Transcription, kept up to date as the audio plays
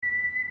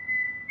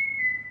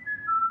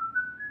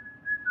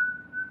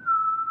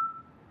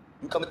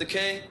Come at the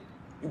king,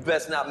 you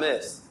best not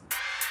miss.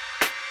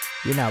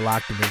 You're now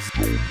locked in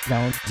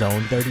the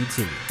zone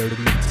 32.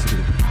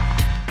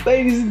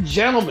 Ladies and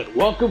gentlemen,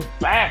 welcome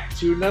back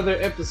to another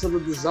episode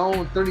of the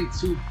Zone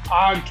 32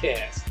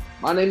 podcast.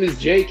 My name is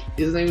Jake.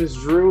 His name is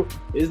Drew.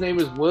 His name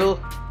is Will.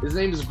 His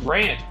name is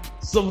Grant.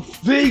 Some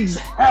things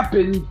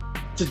happened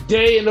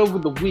today and over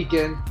the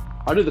weekend.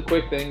 I'll do the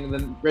quick thing, and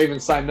then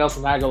Ravens signed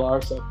Nelson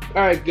Aguilar, so all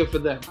right, good for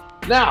them.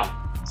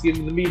 Now, let's get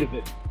into the meat of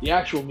it, the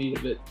actual meat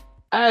of it.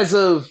 As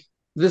of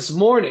this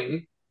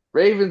morning,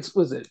 Ravens,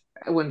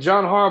 when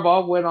John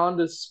Harbaugh went on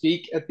to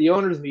speak at the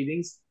owners'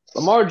 meetings,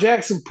 Lamar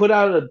Jackson put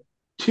out a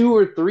 2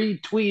 or 3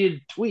 tweeted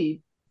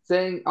tweet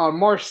saying on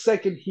March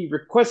 2nd he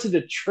requested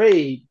a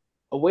trade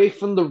away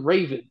from the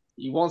Ravens.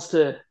 He wants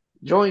to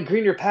join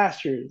greener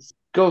pastures,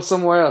 go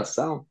somewhere else.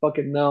 I don't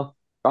fucking know.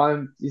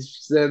 He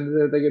said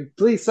they could,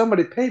 please,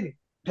 somebody pay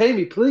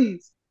me,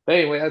 please. But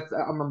anyway,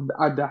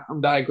 I'm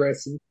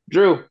digressing.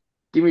 Drew,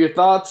 give me your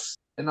thoughts,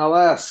 and I'll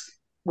ask,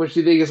 which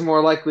do you think is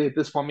more likely at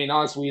this point? I mean,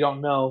 honestly, we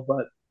don't know,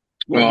 but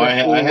I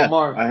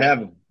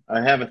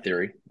have a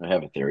theory.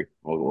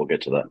 We'll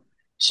get to that.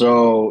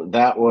 So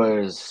that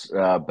was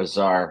a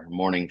bizarre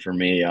morning for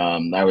me.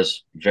 I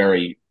was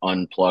very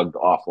unplugged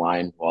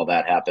offline while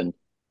that happened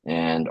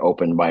and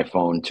opened my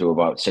phone to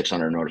about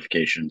 600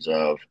 notifications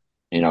of,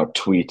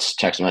 tweets,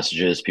 text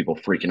messages, people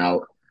freaking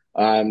out.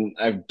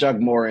 I've dug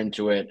more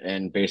into it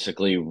and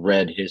basically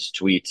read his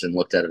tweets and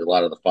looked at a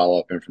lot of the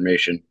follow-up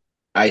information.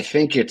 I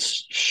think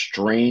it's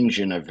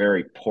strange in a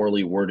very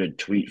poorly worded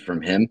tweet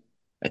from him.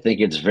 I think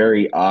it's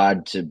very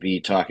odd to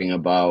be talking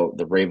about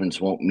the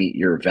Ravens won't meet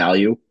your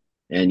value.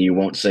 And you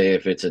won't say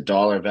if it's a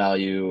dollar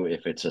value,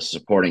 if it's a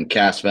supporting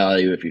cast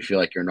value, if you feel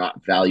like you're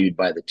not valued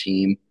by the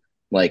team.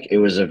 Like, it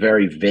was a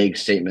very vague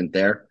statement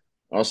there.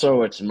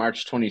 Also, it's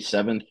March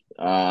 27th,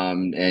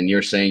 and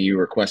you're saying you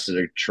requested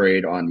a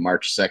trade on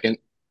March 2nd,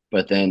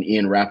 but then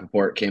Ian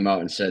Rappaport came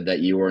out and said that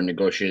you were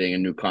negotiating a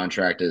new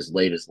contract as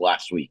late as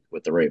last week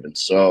with the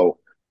Ravens. So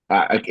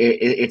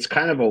it's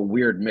kind of a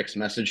weird mixed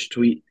message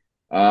tweet.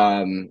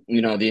 The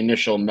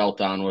initial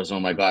meltdown was, oh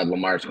my God,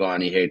 Lamar's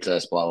gone, he hates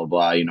us, blah,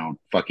 blah, blah,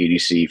 fuck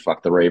EDC,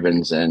 fuck the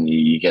Ravens. And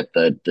you get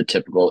the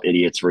typical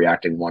idiots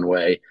reacting one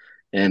way.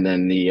 And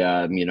then the,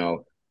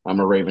 I'm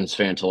a Ravens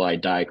fan till I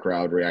die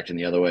crowd reacting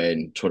the other way.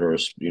 And Twitter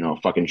was,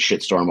 fucking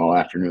shitstorm all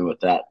afternoon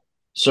with that.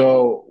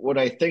 So what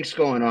I think's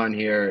going on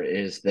here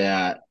is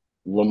that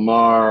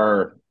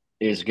Lamar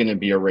is going to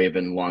be a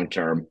Raven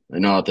long-term. I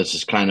know this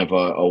is kind of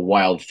a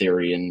wild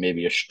theory and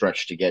maybe a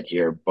stretch to get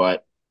here,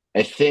 but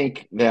I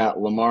think that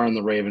Lamar and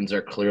the Ravens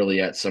are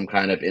clearly at some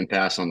kind of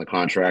impasse on the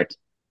contract.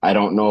 I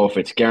don't know if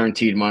it's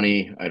guaranteed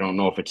money. I don't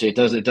know if it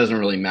doesn't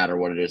really matter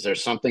what it is.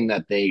 There's something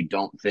that they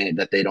don't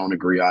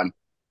agree on.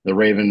 The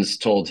Ravens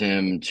told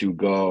him to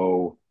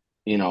go,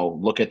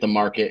 look at the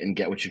market and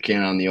get what you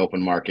can on the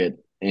open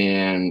market.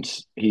 And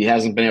he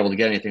hasn't been able to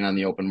get anything on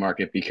the open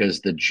market because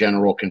the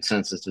general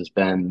consensus has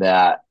been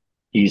that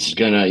he's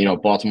gonna,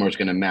 Baltimore's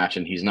gonna match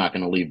and he's not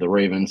gonna leave the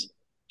Ravens.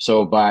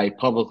 So by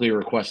publicly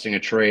requesting a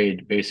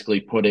trade,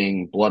 basically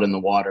putting blood in the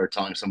water,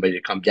 telling somebody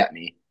to come get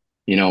me,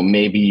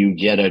 maybe you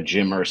get a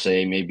Jim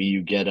Irsay, maybe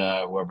you get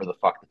a whoever the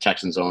fuck the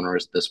Texans owner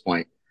is at this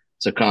point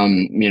to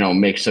come,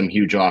 make some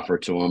huge offer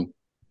to him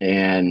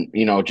and,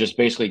 just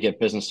basically get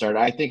business started.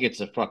 I think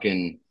it's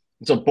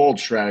a bold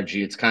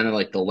strategy. It's kind of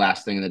like the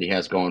last thing that he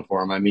has going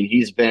for him. I mean,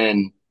 he's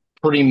been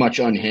pretty much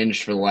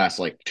unhinged for the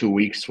last 2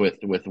 weeks with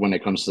when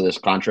it comes to this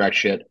contract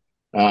shit.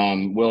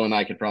 Will and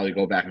I could probably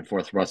go back and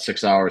forth for about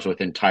 6 hours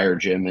with entire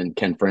Jim and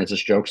Ken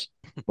Francis jokes,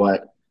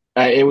 but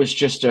it was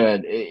just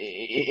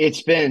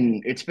it's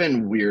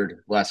been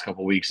weird last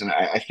couple of weeks, and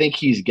I think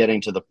he's getting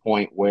to the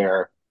point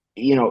where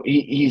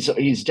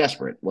he's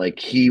desperate. Like,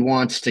 he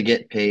wants to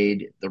get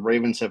paid. The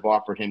Ravens have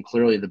offered him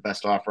clearly the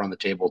best offer on the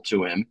table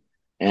to him,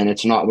 and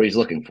it's not what he's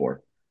looking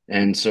for.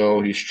 And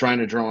so he's trying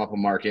to drum up a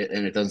market,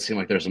 and it doesn't seem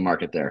like there's a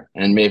market there.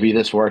 And maybe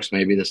this works,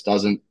 maybe this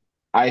doesn't.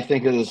 I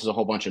think this is a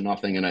whole bunch of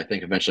nothing, and I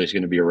think eventually he's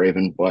going to be a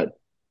Raven, but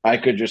I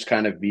could just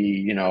kind of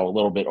be, a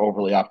little bit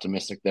overly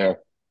optimistic there.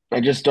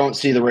 I just don't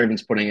see the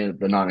Ravens putting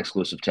the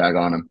non-exclusive tag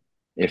on him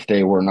if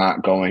they were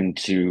not going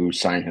to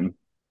sign him.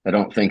 I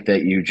don't think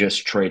that you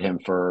just trade him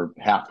for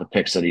half the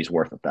picks that he's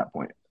worth at that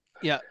point.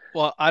 Yeah,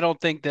 well, I don't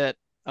think that,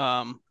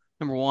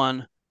 number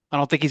one, I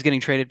don't think he's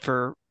getting traded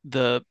for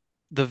the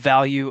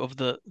value of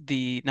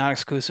the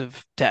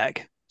non-exclusive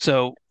tag.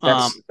 So,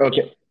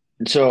 okay.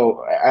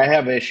 So I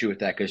have an issue with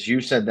that because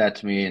you said that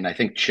to me, and I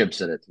think Chip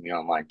said it to me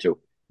online too.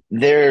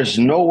 There's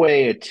no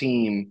way a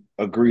team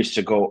agrees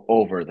to go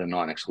over the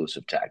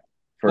non-exclusive tag.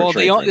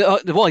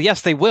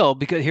 Yes, they will,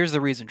 because here's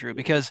the reason, Drew.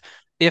 Because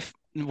if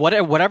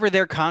whatever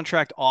their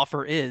contract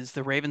offer is,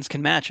 the Ravens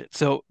can match it.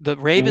 So the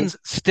Ravens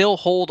still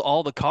hold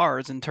all the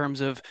cards in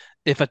terms of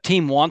if a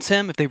team wants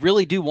him, if they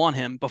really do want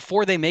him,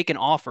 before they make an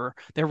offer,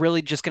 they're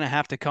really just going to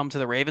have to come to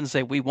the Ravens and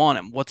say, we want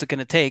him. What's it going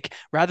to take?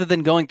 Rather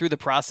than going through the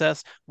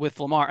process with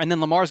Lamar. And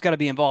then Lamar's got to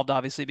be involved,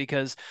 obviously,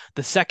 because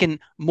the second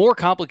more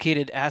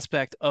complicated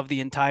aspect of the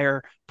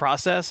entire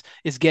process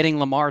is getting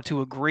Lamar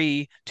to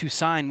agree to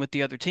sign with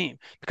the other team,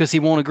 because he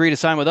won't agree to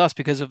sign with us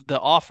because of the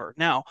offer.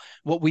 Now,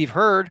 what we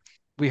heard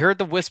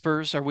the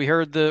whispers, or we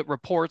heard the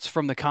reports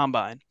from the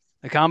combine.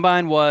 The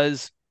combine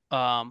was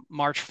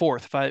March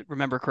 4th, if I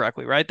remember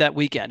correctly, right? That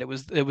weekend. It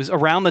was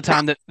around the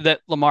time that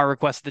Lamar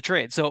requested the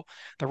trade. So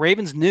the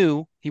Ravens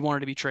knew he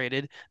wanted to be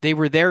traded. They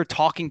were there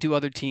talking to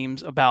other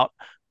teams about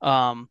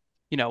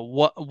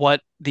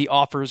what the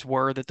offers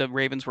were that the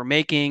Ravens were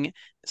making,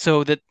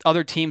 so that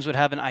other teams would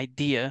have an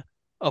idea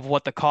of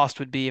what the cost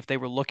would be if they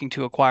were looking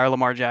to acquire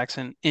Lamar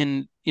Jackson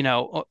in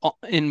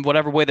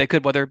whatever way they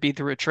could, whether it be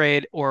through a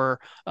trade or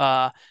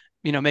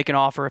make an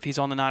offer if he's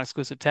on the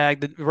non-exclusive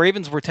tag. The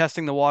Ravens were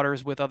testing the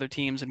waters with other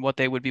teams and what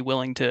they would be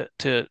willing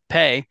to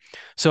pay.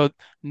 So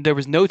there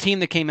was no team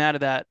that came out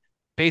of that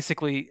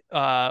basically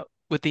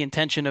with the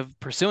intention of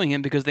pursuing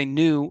him, because they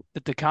knew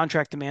that the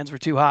contract demands were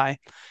too high.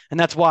 And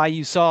that's why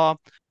you saw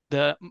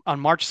on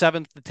March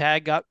 7th, the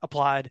tag got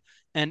applied,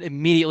 and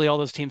immediately all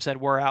those teams said,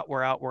 we're out,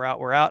 we're out, we're out,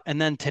 we're out.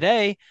 And then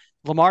today,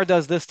 Lamar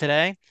does this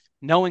today,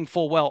 knowing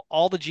full well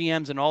all the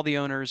GMs and all the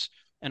owners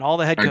and all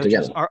the head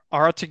coaches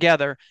are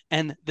together,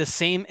 and the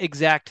same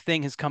exact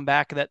thing has come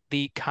back, that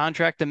the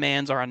contract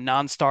demands are a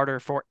non-starter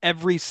for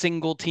every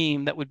single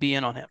team that would be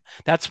in on him.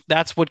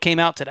 That's what came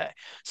out today.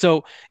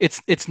 So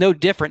it's no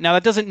different. Now,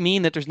 that doesn't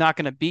mean that there's not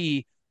going to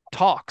be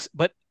talks,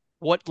 but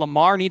what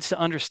Lamar needs to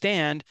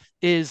understand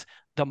is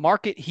the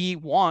market he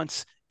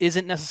wants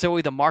isn't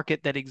necessarily the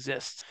market that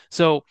exists.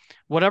 So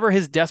whatever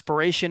his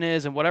desperation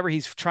is and whatever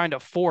he's trying to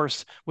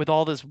force with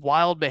all this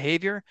wild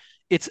behavior,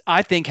 it's,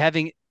 I think,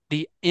 having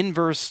the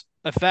inverse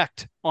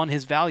effect on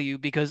his value,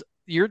 because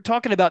you're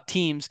talking about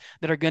teams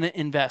that are going to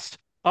invest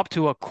up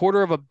to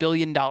 $250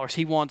 million.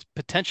 He wants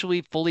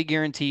potentially fully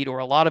guaranteed, or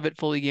a lot of it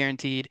fully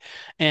guaranteed.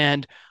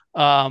 And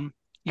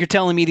you're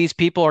telling me these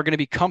people are going to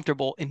be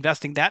comfortable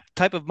investing that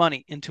type of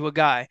money into a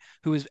guy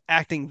who is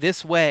acting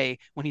this way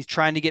when he's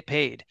trying to get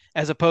paid,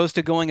 as opposed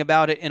to going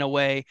about it in a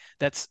way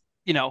that's,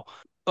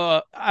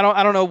 I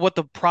don't know what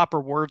the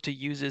proper word to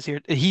use is here.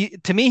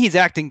 To me, he's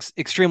acting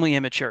extremely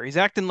immature. He's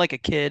acting like a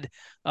kid.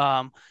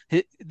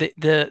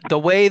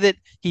 The way that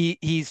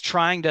he's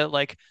trying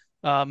to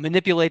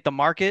manipulate the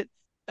market,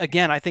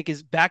 again, I think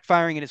is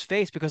backfiring in his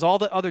face, because all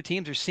the other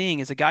teams are seeing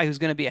is a guy who's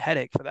going to be a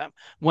headache for them.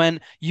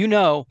 When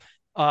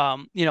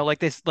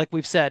like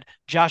we've said,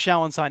 Josh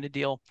Allen signed a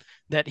deal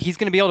that he's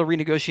going to be able to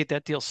renegotiate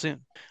that deal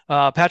soon.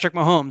 Patrick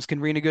Mahomes can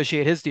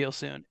renegotiate his deal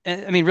soon.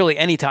 And, I mean, really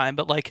anytime,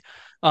 but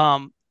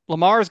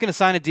Lamar is going to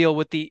sign a deal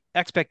with the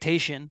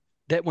expectation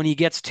that when he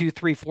gets 2,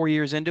 3, 4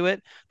 years into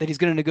it, that he's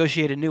going to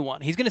negotiate a new one.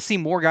 He's going to see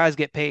more guys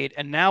get paid.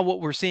 And now what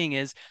we're seeing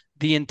is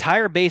the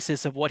entire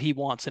basis of what he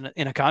wants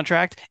in a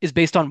contract is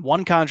based on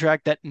one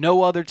contract that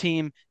no other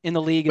team in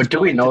the league is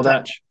willing to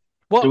touch.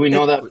 Well, do we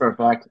know that for a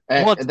fact?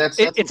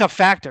 It's a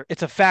factor.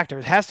 It's a factor.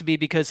 It has to be,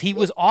 because he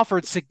was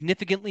offered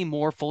significantly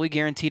more fully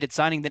guaranteed at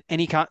signing than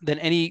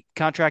any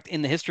contract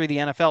in the history of the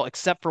NFL,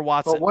 except for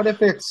Watson. But what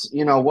if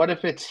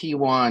it's he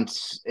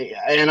wants?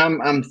 And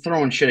I'm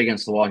throwing shit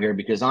against the wall here,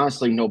 because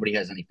honestly, nobody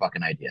has any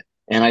fucking idea.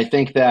 And I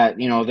think that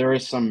there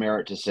is some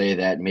merit to say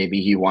that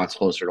maybe he wants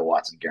closer to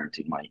Watson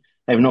guaranteed money.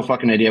 I have no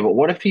fucking idea. But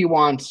what if he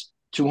wants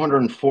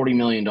 $240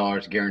 million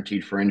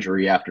guaranteed for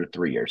injury after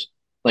 3 years?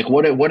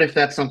 What if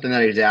that's something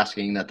that he's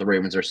asking that the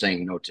Ravens are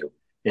saying no to?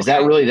 Is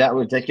that really that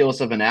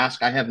ridiculous of an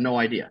ask? I have no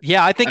idea.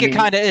 Yeah, I think it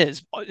kind of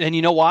is. And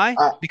you know why?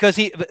 Because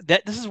this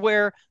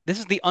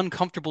is the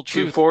uncomfortable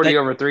truth. 240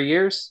 over 3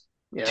 years?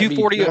 Yeah,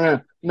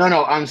 240.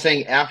 No. I'm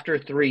saying after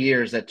 3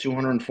 years, that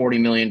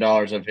 $240 million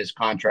of his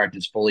contract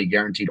is fully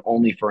guaranteed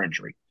only for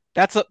injury.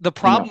 That's the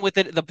problem with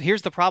it.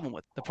 Here's the problem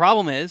with it. The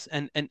problem is,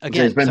 and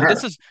again,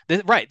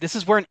 this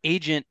is where an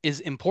agent is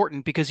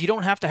important, because you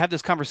don't have to have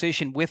this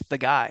conversation with the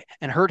guy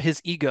and hurt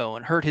his ego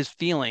and hurt his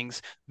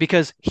feelings,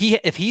 because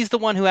if he's the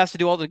one who has to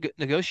do all the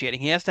negotiating,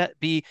 he has to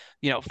be,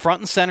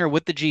 front and center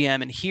with the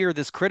GM and hear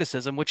this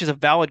criticism, which is a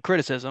valid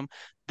criticism.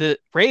 The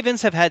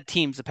Ravens have had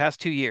teams the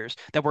past 2 years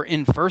that were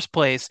in first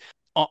place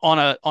on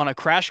a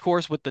crash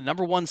course with the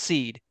number 1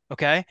 seed.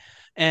 Okay.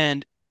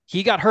 And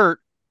he got hurt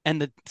and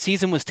the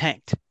season was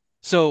tanked.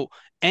 So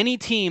any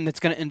team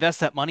that's going to invest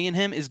that money in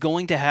him is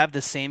going to have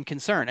the same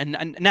concern.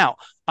 And now,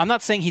 I'm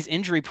not saying he's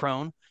injury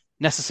prone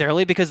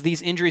necessarily, because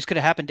these injuries could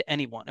have happened to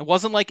anyone. It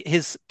wasn't like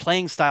his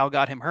playing style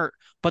got him hurt.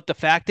 But the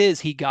fact is,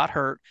 he got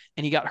hurt,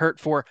 and he got hurt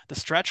for the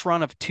stretch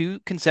run of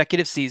 2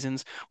 consecutive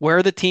seasons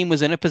where the team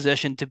was in a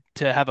position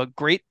to have a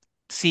great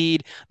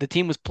seed. The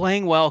team was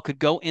playing well, could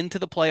go into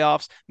the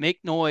playoffs, make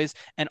noise,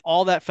 and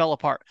all that fell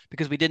apart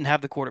because we didn't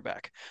have the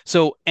quarterback.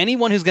 So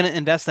anyone who's going to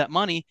invest that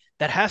money,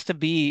 that has to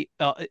be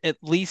at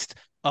least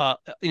a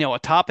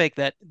topic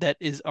that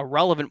is a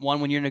relevant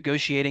one when you're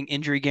negotiating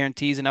injury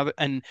guarantees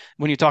and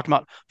when you're talking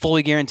about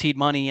fully guaranteed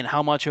money and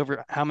how much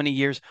over how many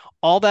years,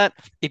 all that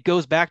it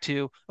goes back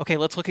to, okay,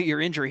 let's look at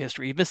your injury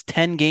history. You've missed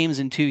 10 games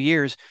in 2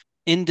 years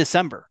in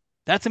December.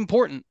 That's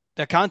important.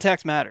 That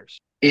context matters.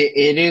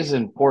 It is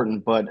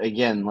important, but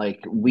again,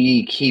 like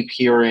we keep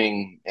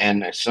hearing,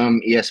 and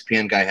some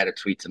ESPN guy had a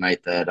tweet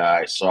tonight that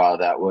I saw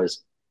that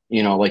was,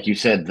 like you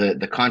said,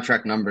 the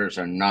contract numbers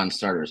are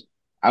non-starters.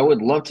 I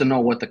would love to know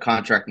what the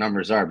contract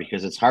numbers are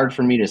because it's hard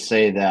for me to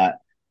say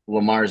that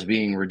Lamar's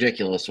being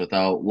ridiculous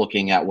without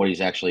looking at what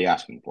he's actually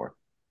asking for.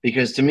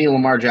 Because to me,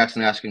 Lamar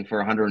Jackson asking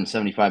for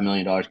 $175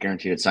 million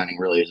guaranteed signing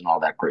really isn't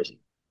all that crazy.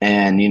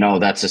 And,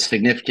 that's a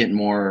significant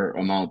more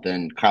amount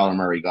than Kyler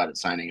Murray got at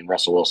signing and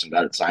Russell Wilson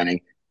got at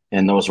signing.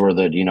 And those were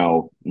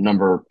the,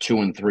 number 2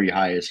 and 3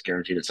 highest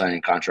guaranteed at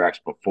signing contracts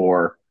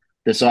before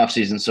this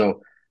offseason.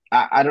 So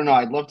I don't know.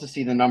 I'd love to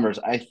see the numbers.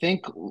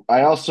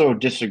 I also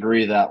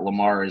disagree that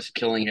Lamar is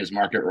killing his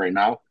market right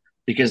now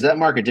because that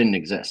market didn't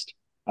exist.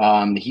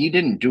 He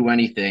didn't do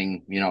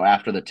anything,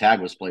 after the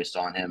tag was placed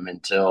on him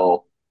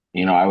until,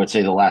 I would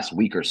say the last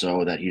week or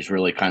so that he's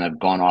really kind of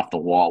gone off the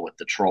wall with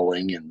the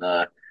trolling and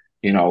the,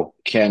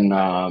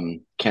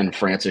 Ken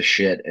Francis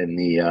shit and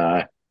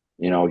the,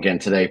 again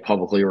today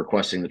publicly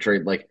requesting the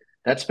trade. Like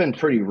that's been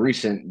pretty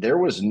recent. There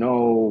was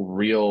no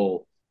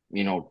real,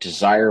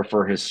 desire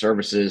for his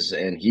services,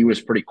 and he was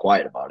pretty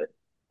quiet about it,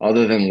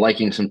 other than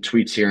liking some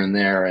tweets here and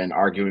there and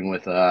arguing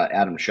with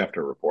Adam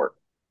Schefter report.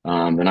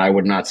 And I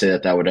would not say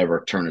that would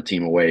ever turn a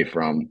team away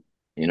from,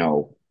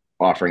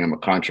 offering him a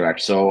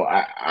contract. So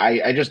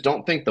I just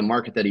don't think the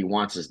market that he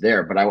wants is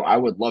there, but I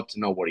would love to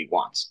know what he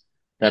wants.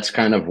 That's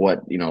kind of what,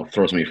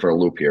 throws me for a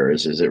loop here.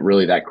 Is it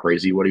really that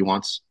crazy what he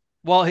wants?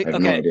 Well, I have okay.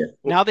 no idea.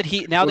 Now that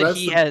he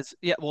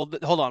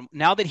hold on.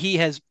 Now that he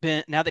has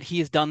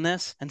done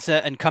this and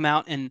said and come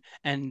out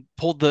and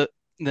pulled the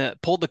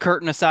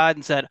curtain aside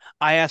and said,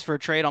 I asked for a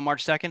trade on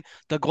March 2nd.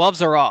 The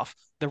gloves are off.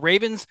 The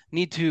Ravens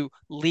need to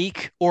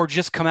leak or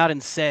just come out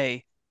and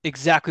say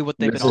exactly what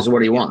they've been. This is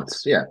what he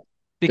wants. Yeah.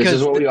 Because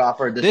this is what we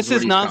offered. This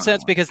is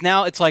nonsense because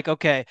now it's like,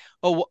 okay,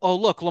 oh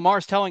look,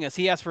 Lamar's telling us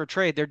he asked for a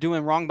trade. They're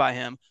doing wrong by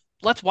him.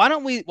 Why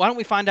don't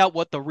we find out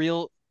what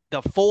the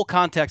full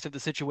context of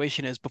the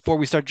situation is before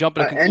we start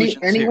jumping to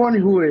conclusions. Anyone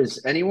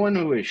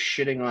who is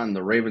shitting on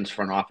the Ravens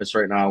front office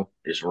right now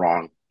is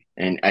wrong.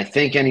 And I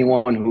think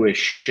anyone who is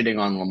shitting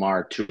on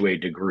Lamar to a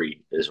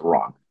degree is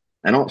wrong.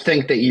 I don't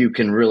think that you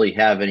can really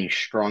have any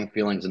strong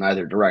feelings in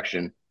either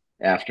direction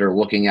after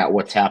looking at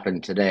what's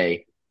happened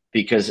today.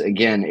 Because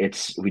again,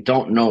 we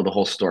don't know the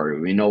whole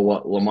story. We know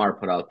what Lamar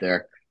put out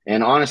there.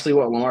 And honestly,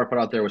 what Lamar put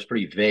out there was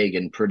pretty vague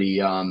and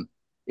pretty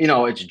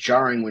it's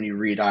jarring when you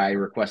read, I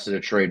requested a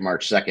trade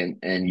March 2nd,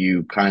 and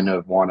you kind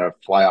of want to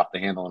fly off the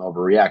handle and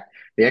overreact.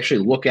 They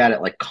actually look at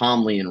it like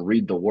calmly and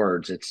read the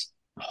words. It's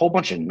a whole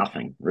bunch of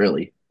nothing,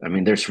 really. I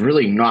mean, there's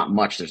really not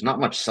much. There's not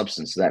much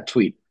substance to that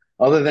tweet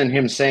other than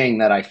him saying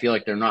that I feel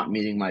like they're not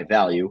meeting my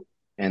value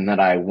and that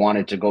I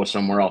wanted to go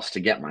somewhere else to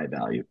get my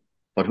value.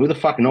 But who the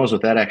fuck knows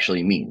what that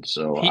actually means?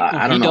 So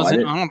I don't know. I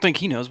don't think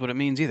he knows what it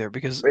means either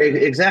because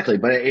exactly.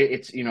 But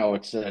it's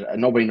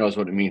nobody knows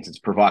what it means. It's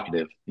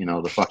provocative.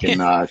 The fucking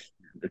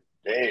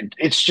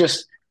it's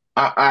just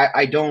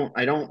I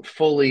don't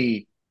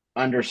fully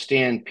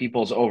understand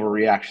people's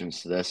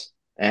overreactions to this.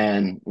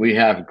 And we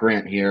have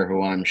Grant here,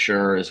 who I'm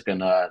sure is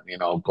gonna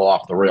go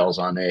off the rails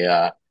on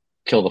a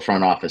kill the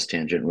front office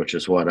tangent, which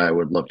is what I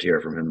would love to hear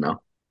from him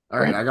now. All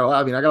right, I got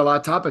a lot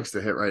of topics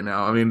to hit right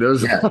now. I mean,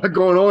 there's a lot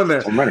going on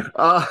there. I'm ready.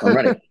 I'm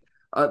ready.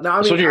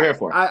 That's what you're here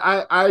for.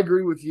 I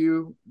agree with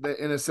you that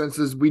in a sense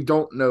is we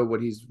don't know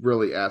what he's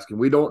really asking.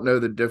 We don't know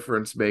the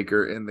difference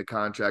maker in the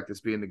contract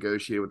that's being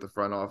negotiated with the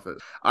front office.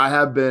 I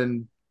have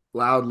been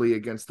loudly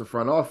against the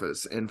front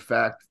office. In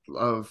fact,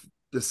 of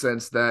the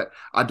sense that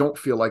I don't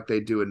feel like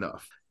they do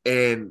enough.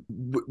 And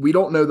we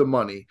don't know the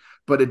money,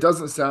 but it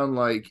doesn't sound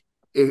like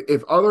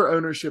if other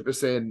ownership is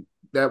saying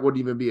that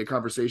wouldn't even be a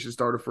conversation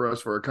starter for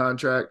us for a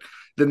contract,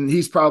 then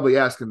he's probably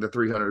asking the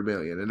 $300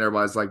 million. And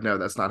everybody's like, no,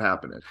 that's not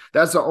happening.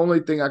 That's the only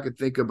thing I could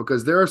think of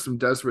because there are some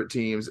desperate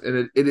teams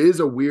and it is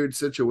a weird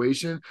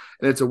situation.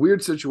 And it's a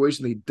weird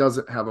situation that he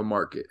doesn't have a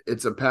market.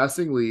 It's a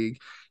passing league.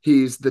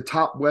 He's the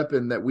top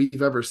weapon that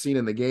we've ever seen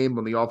in the game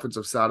on the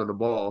offensive side of the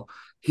ball.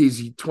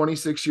 He's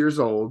 26 years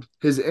old.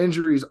 His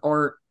injuries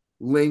aren't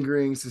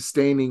lingering,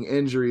 sustaining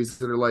injuries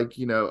that are like,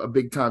 a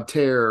big time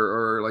tear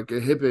or like a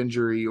hip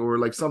injury or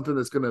like something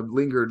that's going to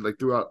linger like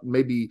throughout,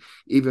 maybe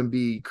even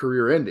be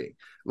career ending.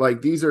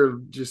 Like these are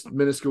just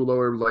minuscule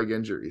lower leg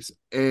injuries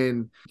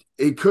and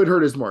it could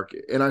hurt his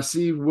market. And I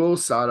see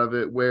Will's side of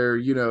it where,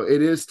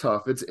 it is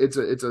tough.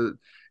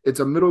 It's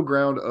a middle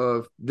ground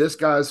of this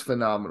guy's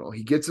phenomenal.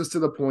 He gets us to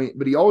the point,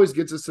 but he always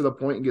gets us to the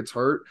point and gets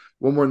hurt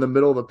when we're in the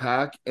middle of the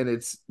pack and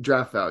it's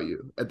draft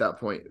value at that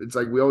point. It's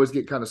like we always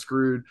get kind of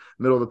screwed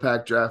middle of the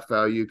pack draft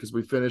value because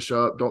we finish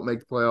up, don't make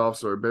the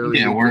playoffs, or barely.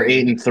 Yeah, we're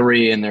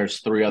 8-3, and there's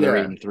three other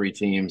 8-3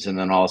 teams, and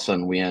then all of a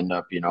sudden we end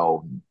up,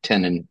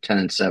 10-7,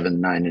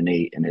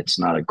 9-8, and it's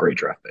not a great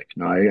draft pick.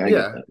 No, I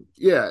get that.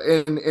 Yeah,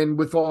 and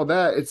with all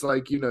that, it's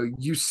like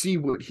you see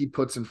what he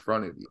puts in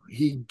front of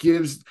you.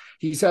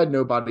 He's had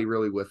nobody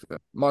really with him.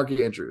 Mark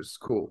Andrews,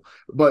 cool,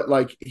 but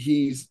like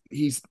he's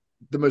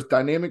the most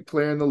dynamic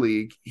player in the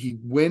league. He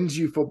wins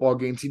you football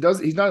games.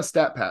 He's not a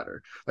stat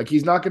patter. Like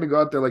he's not going to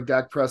go out there like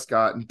Dak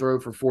Prescott and throw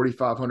for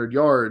 4,500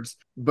 yards,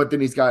 but then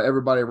he's got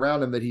everybody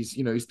around him that he's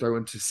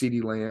throwing to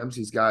CeeDee Lambs.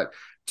 He's got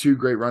two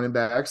great running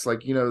backs,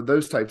 like,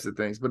 those types of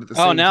things. But at the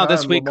same time,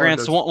 this week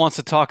Grant wants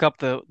to talk up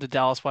the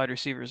Dallas wide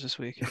receivers this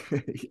week.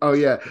 Oh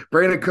yeah.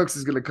 Brandon Cooks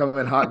is going to come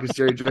in hot because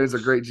Jerry Jones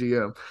is a great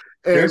GM.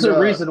 And, there's a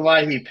reason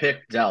why he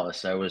picked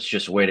Dallas. I was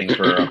just waiting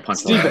for a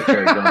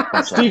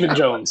punchline. Stephen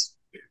Jones.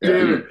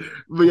 Yeah.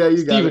 But yeah,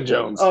 you got Stephen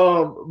Jones.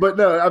 But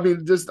no, I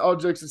mean, just all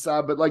jokes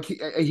aside, but like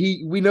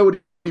we know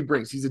what he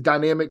brings. He's a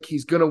dynamic.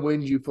 He's going to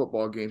win you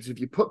football games if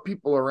you put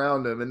people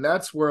around him, and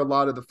that's where a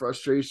lot of the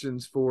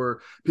frustrations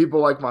for people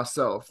like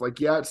myself.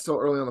 Like, yeah, it's still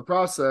early on the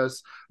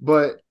process,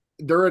 but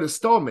they're at a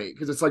stalemate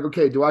because it's like,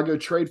 okay, do I go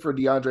trade for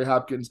DeAndre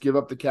Hopkins, give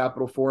up the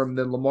capital for him?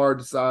 Then Lamar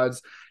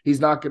decides he's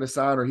not going to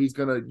sign, or he's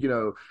going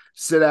to,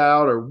 sit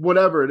out, or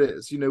whatever it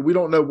is. We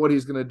don't know what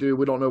he's going to do.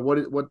 We don't know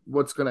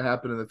what's going to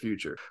happen in the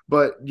future.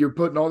 But you're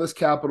putting all this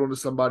capital into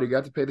somebody. You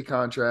got to pay the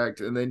contract,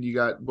 and then you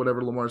got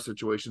whatever Lamar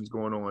situation's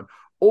going on,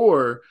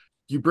 or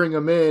you bring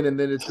them in and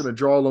then it's going to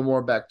draw a little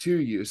more back to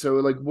you. So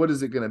like, what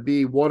is it going to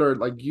be? What are,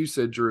 like you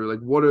said, Drew,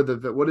 like what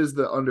is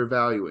the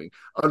undervaluing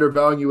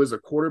you as a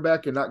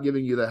quarterback and not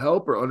giving you the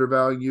help, or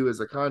undervaluing you as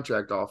a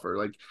contract offer?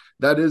 Like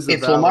that is,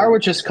 if Lamar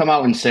would just come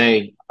out and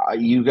say,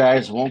 you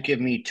guys won't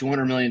give me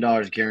 $200 million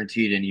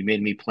guaranteed, and you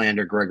made me play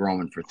under Greg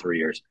Roman for 3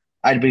 years,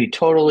 I'd be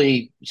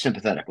totally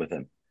sympathetic with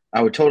him.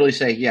 I would totally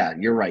say, yeah,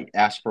 you're right.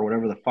 Ask for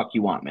whatever the fuck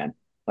you want, man.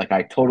 Like,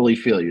 I totally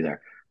feel you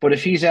there. But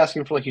if he's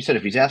asking for, like you said,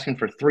 if he's asking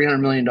for $300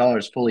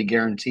 million fully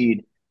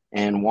guaranteed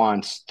and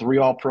wants 3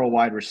 all-pro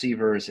wide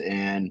receivers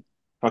and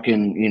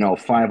fucking,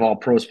 5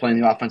 all-pros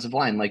playing the offensive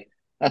line, like,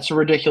 that's a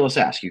ridiculous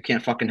ask. You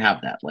can't fucking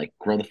have that. Like,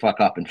 grow the fuck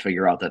up and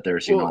figure out that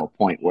there's, a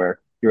point where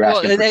you're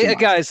asking for too much.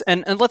 Guys,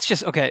 and let's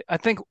just, okay, I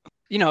think,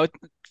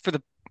 for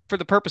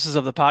the purposes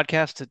of the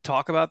podcast to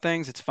talk about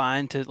things, it's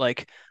fine to,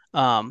 like,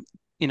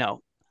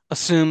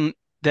 assume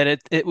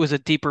that it was a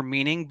deeper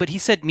meaning, but he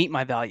said, meet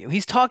my value.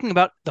 He's talking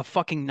about the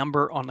fucking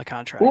number on the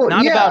contract,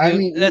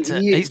 that's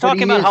it. He's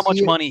talking about how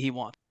much money he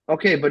wants.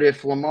 Okay, but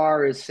if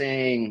Lamar is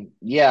saying,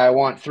 yeah, I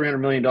want $300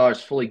 million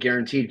fully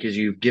guaranteed because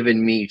you've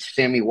given me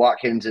Sammy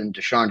Watkins and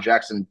Deshaun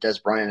Jackson, Des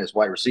Bryant as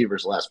wide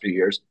receivers the last few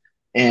years,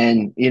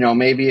 and,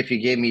 maybe if you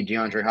gave me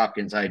DeAndre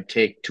Hopkins, I'd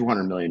take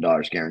 $200 million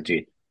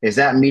guaranteed. Is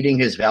that meeting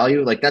his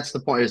value? Like, that's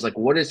the point. Is like,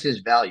 what is his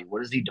value?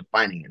 What is he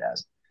defining it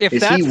as?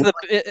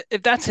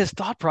 If that's his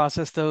thought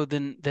process, though,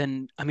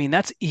 then I mean,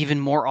 that's even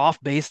more off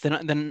base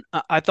than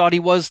I thought he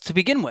was to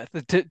begin with.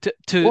 I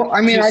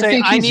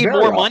think I need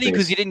more money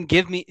because you didn't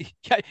give me.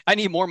 I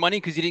need more money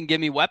because you didn't give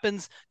me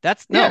weapons.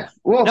 That's no. Yeah.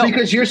 Well, no.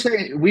 Because you're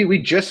saying we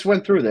just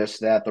went through this,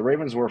 that the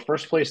Ravens were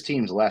first place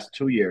teams the last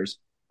 2 years.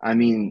 I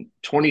mean,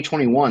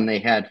 2021 they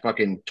had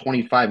fucking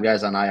 25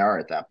 guys on IR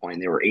at that point.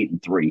 They were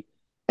 8-3,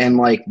 and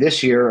like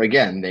this year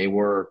again, they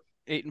were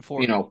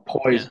 8-4.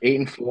 Poised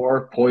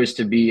 8-4, poised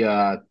to be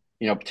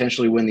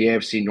potentially win the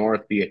AFC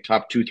North, be a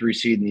top 2-3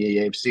 seed in the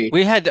AFC.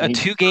 We had a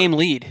 2-game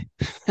lead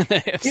in the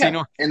AFC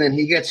North. And then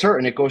he gets hurt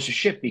and it goes to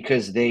shit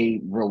because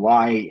they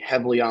rely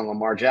heavily on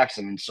Lamar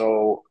Jackson. And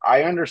so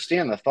I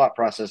understand the thought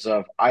process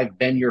of, I've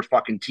been your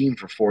fucking team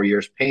for 4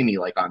 years, pay me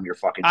like I'm your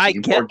fucking team.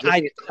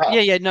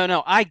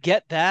 I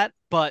get that,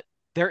 but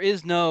there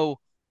is no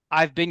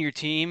I've been your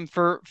team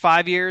for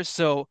 5 years,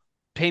 so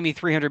pay me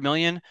 $300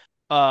 million.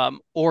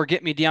 Or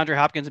get me DeAndre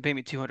Hopkins and pay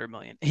me $200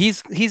 million.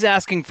 He's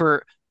asking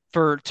for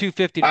 $250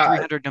 to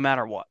 $300 no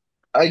matter what.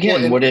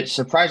 Again, would it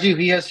surprise you?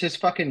 He has his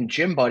fucking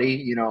gym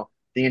buddy,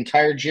 the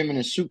entire gym in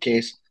his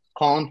suitcase,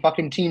 calling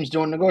fucking teams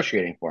doing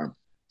negotiating for him.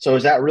 So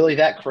is that really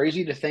that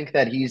crazy to think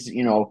that he's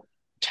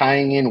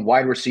tying in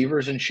wide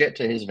receivers and shit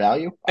to his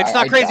value? It's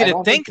not crazy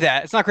to think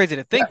that. It's not crazy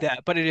to think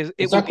that, but it is.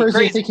 It's not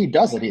crazy to think he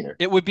does it either.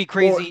 It would be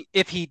crazy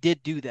if he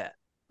did do that.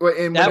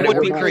 That would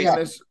be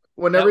crazy.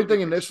 When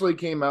everything initially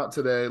came out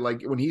today,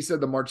 like when he said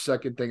the March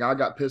 2nd thing, I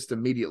got pissed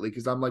immediately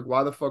because I'm like,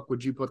 why the fuck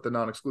would you put the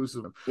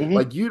non-exclusive? Mm-hmm.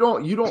 Like you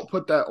don't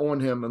put that on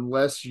him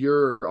unless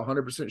you're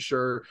 100%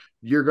 sure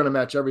you're going to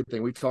match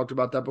everything. We've talked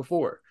about that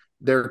before.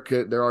 There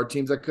are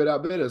teams that could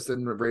outbid us,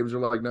 and the Ravens are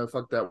like, no,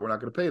 fuck that. We're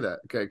not going to pay that.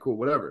 Okay, cool,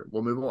 whatever.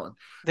 We'll move on.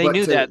 They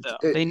knew that, though.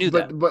 They knew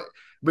that.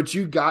 But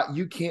you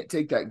can't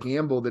take that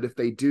gamble that if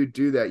they do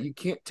that, you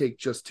can't take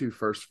just 2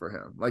 firsts for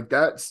him. Like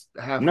that's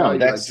half value,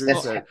 like Drew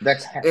said.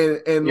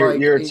 And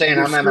you're saying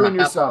you're I'm having a half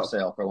yourself. off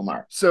sale for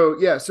Lamar. So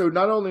yeah, so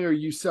not only are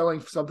you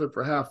selling something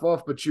for half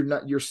off, but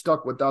you're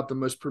stuck without the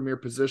most premier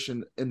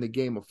position in the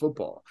game of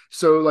football.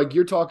 So like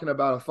you're talking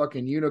about a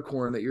fucking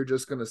unicorn that you're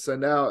just going to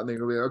send out, and they're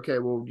going to be okay.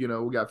 Well,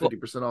 we got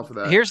 50% off of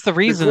that. Here's the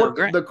reason: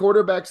 the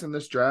quarterbacks in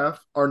this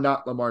draft are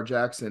not Lamar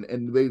Jackson,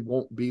 and they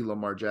won't be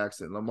Lamar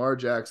Jackson. Lamar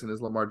Jackson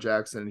is Lamar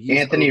Jackson.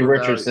 Anthony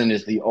Richardson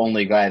is the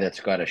only guy that's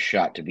got a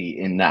shot to be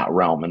in that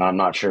realm, and I'm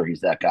not sure he's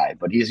that guy,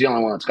 but he's the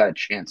only one that's got a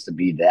chance to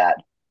be that,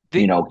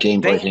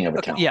 game-breaking of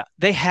a talent. Yeah,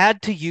 they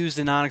had to use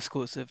the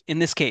non-exclusive in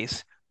this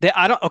case.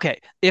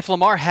 If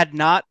Lamar had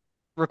not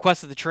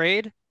requested the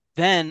trade,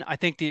 then I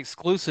think the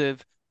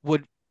exclusive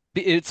would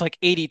be, it's like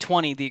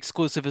 80-20. The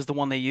exclusive is the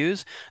one they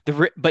use.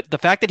 But the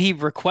fact that he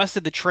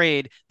requested the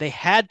trade, they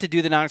had to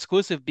do the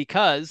non-exclusive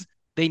because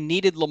they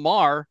needed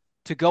Lamar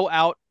to go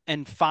out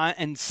and find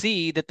and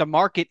see that the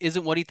market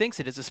isn't what he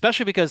thinks it is,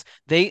 especially because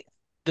the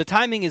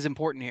timing is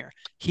important here.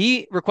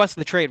 He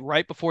requested the trade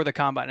right before the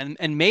combine,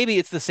 and maybe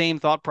it's the same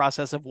thought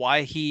process of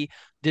why he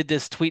did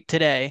this tweet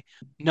today,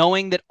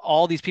 knowing that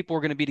all these people were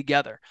going to be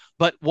together.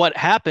 But what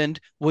happened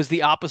was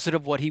the opposite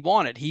of what he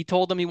wanted. He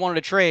told them he wanted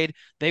a trade.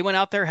 They went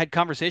out there, had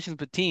conversations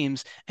with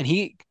teams, and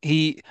he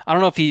I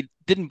don't know if he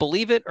didn't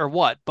believe it or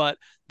what, but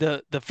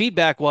the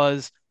feedback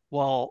was,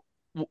 well,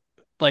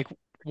 like,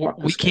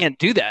 we can't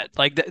do that.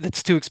 Like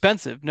that's too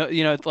expensive.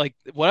 No, like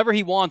whatever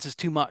he wants is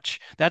too much.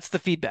 That's the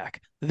feedback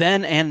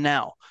then and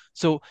now.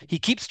 So he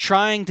keeps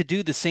trying to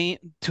do the same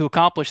to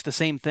accomplish the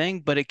same thing,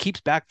 but it keeps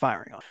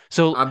backfiring on.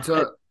 So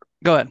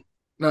go ahead.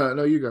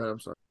 No, you go ahead. I'm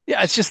sorry.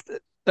 Yeah, it's just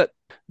that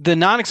the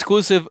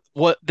non-exclusive.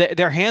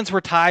 Their hands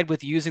were tied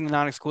with using the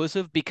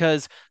non-exclusive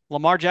because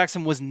Lamar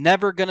Jackson was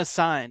never going to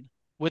sign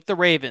with the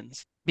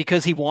Ravens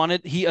because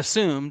he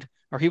assumed,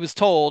 or he was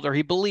told, or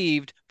he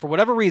believed, for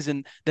whatever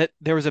reason, that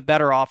there was a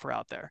better offer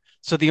out there.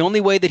 So the only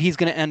way that he's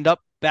going to end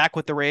up back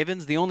with the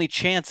Ravens, the only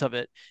chance of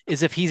it,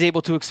 is if he's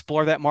able to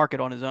explore that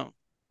market on his own.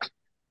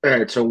 All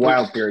right, so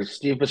wild theory.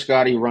 Steve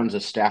Biscotti runs a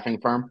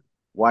staffing firm.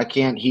 Why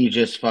can't he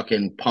just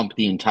fucking pump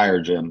the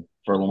entire gym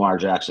for Lamar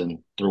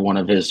Jackson through one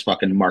of his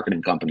fucking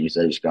marketing companies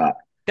that he's got?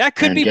 That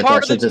could be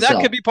part of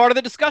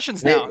the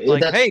discussions now.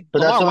 Hey,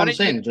 Lamar,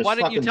 why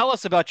didn't you tell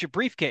us about your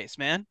briefcase,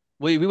 man?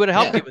 We would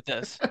have helped you with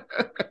this.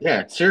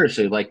 Yeah,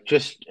 seriously. Like,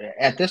 just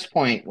at this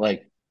point,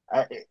 like,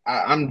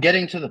 I'm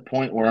getting to the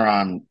point where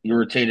I'm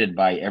irritated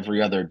by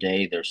every other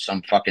day. There's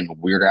some fucking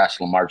weird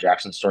ass Lamar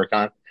Jackson story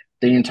coming.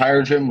 The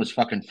entire gym was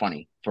fucking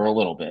funny for a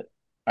little bit.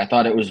 I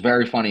thought it was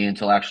very funny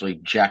until actually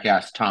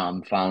Jackass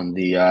Tom found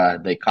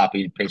they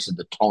copied pasted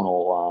the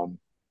tonal,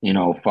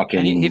 fucking.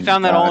 And he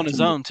found that all on his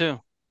own too.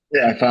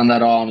 Yeah, I found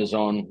that all on his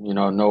own.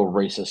 No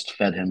racist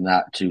fed him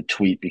that to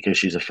tweet because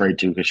she's afraid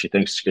to, because she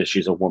thinks because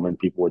she's a woman,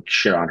 people would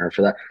shit on her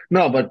for that.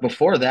 No, but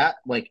before that,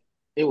 like,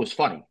 it was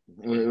funny.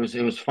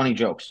 It was funny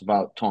jokes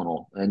about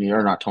tonal, and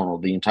you're not tonal,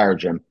 the entire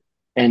gym.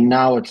 And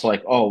now it's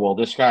like, oh, well,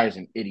 this guy's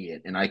an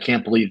idiot, and I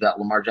can't believe that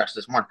Lamar Jackson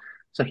this morning.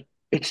 It's like,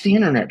 it's the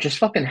internet. Just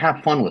fucking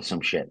have fun with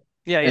some shit.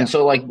 Yeah. And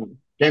so, like,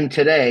 then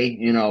today,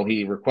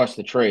 he requests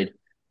the trade,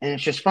 and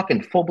it's just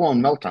fucking full-blown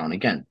meltdown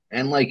again.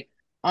 And, like,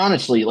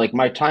 honestly, like,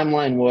 my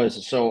timeline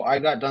was, so I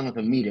got done with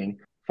a meeting,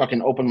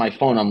 fucking opened my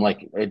phone. I'm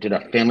like, did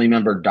a family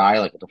member die?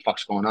 Like, what the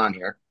fuck's going on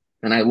here?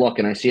 And I look,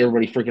 and I see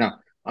everybody freaking out.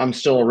 I'm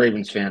still a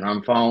Ravens fan.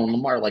 I'm following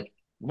Lamar. Like,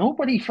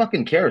 nobody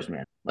fucking cares,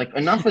 man. Like,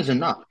 enough is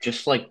enough.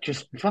 Just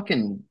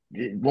fucking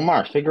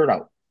Lamar, figure it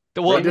out.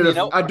 Well,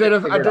 I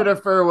did a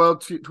farewell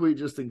tweet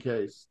just in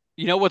case.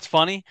 You know what's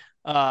funny?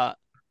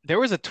 There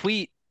was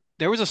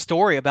a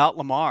story about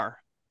Lamar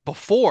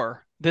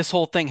before this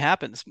whole thing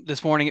happens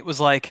this morning. It was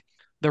like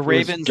the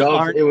Ravens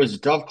aren't. It was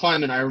Dove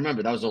Kleiman. I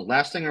remember that was the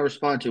last thing I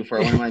responded to for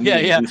one of my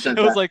meetings. Yeah. It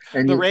was like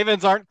the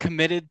Ravens aren't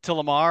committed to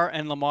Lamar,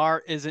 and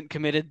Lamar isn't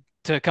committed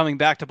to coming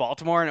back to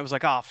Baltimore. And it was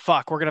like, oh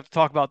fuck, we're gonna have to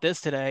talk about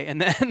this today. And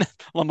then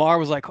Lamar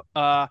was like,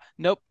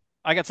 nope,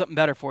 I got something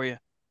better for you.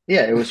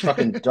 Yeah, it was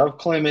fucking Dove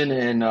Kleiman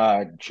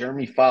and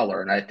Jeremy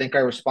Fowler. And I think I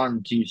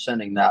responded to you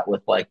sending that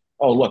with like,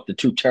 oh, look, the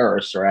two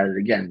terrorists are at it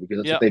again, because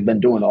that's what they've been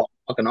doing all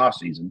fucking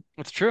offseason.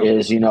 That's true.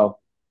 Is,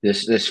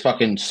 this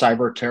fucking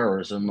cyber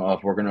terrorism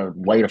of we're going to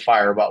light a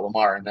fire about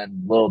Lamar. And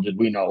then little did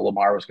we know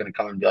Lamar was going to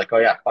come and be like, oh,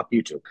 yeah, fuck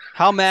you two.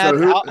 How mad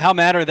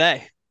are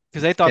they?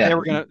 Because they thought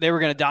they were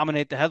gonna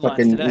dominate the headlines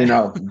fucking,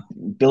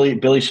 today.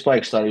 Billy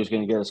Spikes thought he was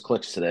going to get his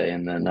clicks today,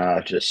 and then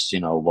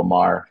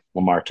Lamar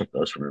took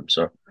those from him.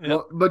 So,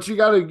 well, but you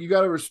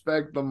gotta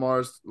respect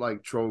Lamar's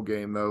like troll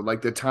game though,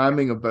 like the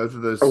timing of both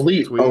of those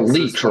elite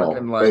troll.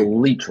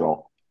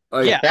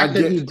 Like, yeah,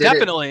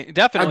 definitely.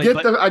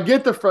 I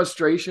get the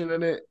frustration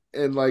in it,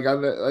 and like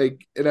I'm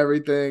like and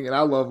everything, and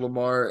I love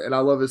Lamar, and I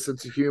love his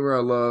sense of humor.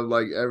 I love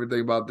like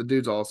everything about the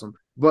dude's awesome,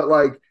 but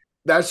like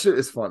that shit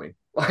is funny.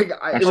 Like,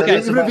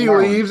 even if he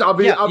leaves, I'll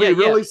be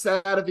really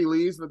sad if he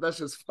leaves, but that's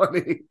just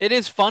funny. It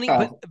is funny,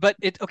 but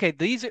it's okay.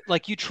 These are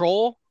like, you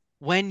troll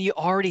when you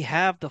already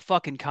have the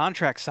fucking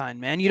contract signed,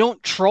 man. You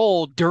don't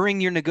troll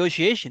during your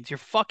negotiations. You're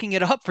fucking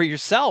it up for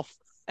yourself.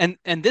 And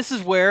this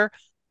is where,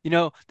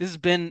 this has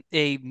been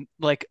a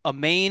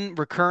main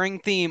recurring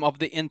theme of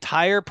the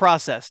entire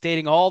process,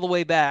 dating all the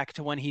way back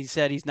to when he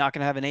said he's not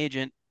going to have an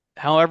agent,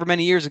 however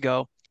many years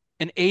ago.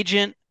 An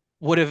agent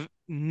would have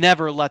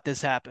never let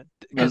this happen.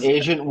 An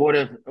agent would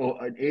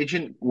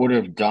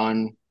have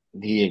done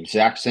the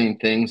exact same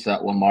things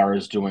that Lamar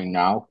is doing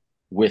now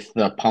with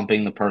the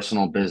pumping the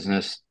personal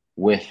business,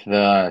 with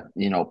the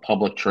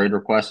public trade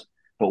request,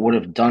 but would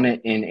have done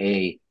it in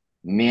a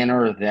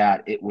manner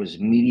that it was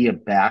media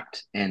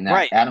backed, and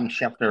that Adam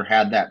Schefter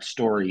had that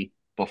story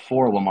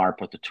before Lamar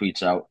put the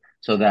tweets out,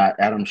 so that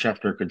Adam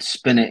Schefter could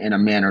spin it in a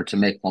manner to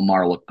make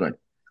Lamar look good.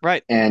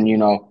 Right. And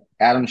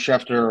Adam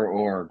Schefter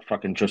or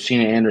fucking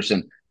Josina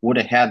Anderson would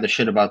have had the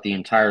shit about the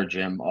entire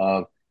gym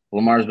of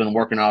Lamar's been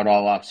working out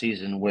all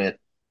offseason with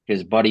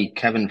his buddy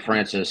Ken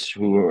Francis,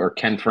 who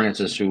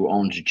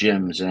owns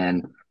gyms,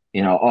 and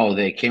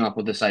they came up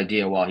with this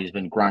idea while he's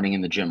been grinding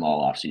in the gym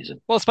all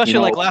offseason. Well,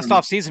 especially last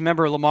offseason,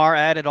 remember Lamar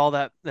added all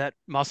that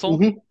muscle?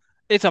 Mm-hmm.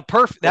 It's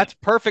that's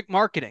perfect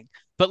marketing.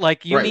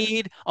 But you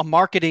need a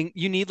marketing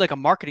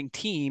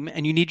team,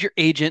 and you need your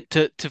agent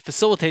to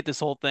facilitate this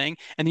whole thing.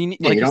 And you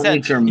need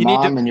your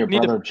mom and your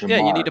brother Jamar.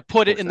 Yeah, you need to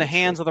put it in the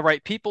hands of the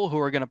right people who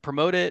are going to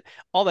promote it,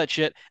 all that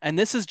shit. And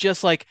this is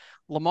just like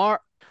Lamar.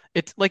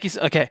 It's like you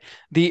said, okay,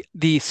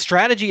 the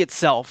strategy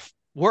itself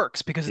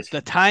works because it's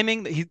the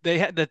timing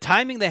the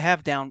timing they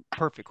have down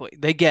perfectly.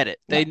 They get it.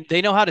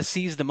 They know how to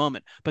seize the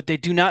moment, but they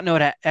do not know how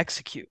to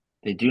execute.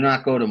 They do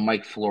not go to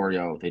Mike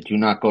Florio. They do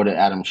not go to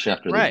Adam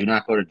Schefter. They do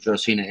not go to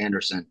Josina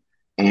Anderson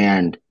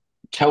and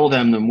tell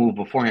them to move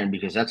beforehand,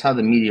 because that's how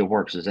the media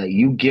works, is that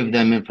you give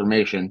them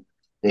information.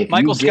 If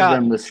Michael you give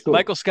them the scoop.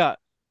 Michael Scott.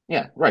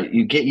 Yeah, right.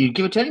 You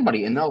give it to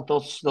anybody, and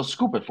they'll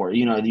scoop it for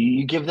you.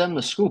 You give them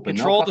the scoop.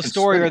 Control the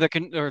story,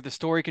 or the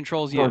story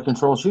controls you. Or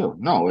controls you.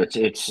 No, it's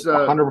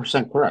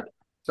 100% correct.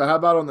 So how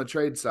about on the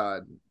trade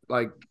side?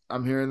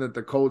 I'm hearing that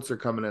the Colts are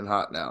coming in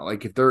hot now.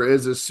 If there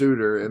is a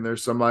suitor and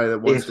there's somebody that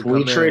wants to come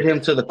in. If we trade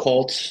him to the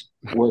Colts,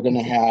 we're going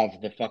to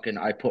have the fucking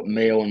I put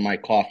mayo in my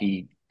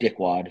coffee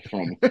dickwad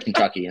from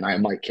Kentucky, and I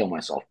might kill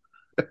myself.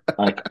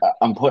 I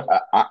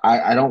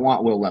don't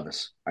want Will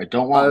Levis. I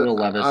don't want Will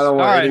Levis. All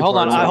right, hold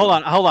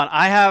on.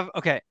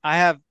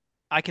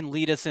 I can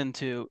lead us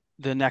into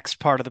the next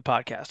part of the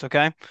podcast,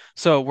 okay?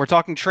 So we're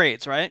talking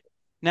trades, right?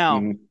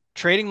 Now,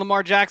 trading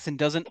Lamar Jackson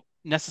doesn't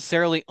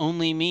necessarily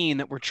only mean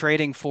that we're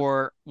trading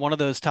for one of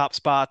those top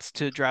spots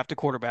to draft a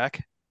quarterback.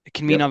 It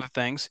can mean other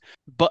things.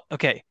 But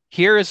okay,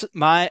 here's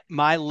my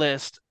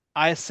list.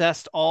 I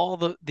assessed all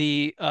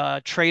the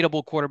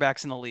tradable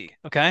quarterbacks in the league.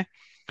 Okay,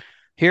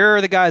 here are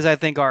the guys I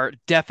think are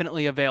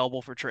definitely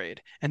available for trade,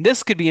 and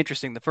this could be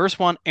interesting. The first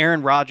one,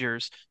 Aaron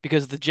Rodgers,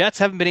 because the Jets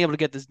haven't been able to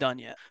get this done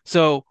yet.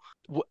 So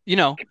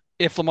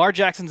if Lamar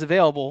Jackson's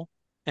available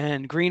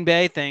and Green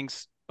Bay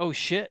thinks, oh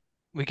shit,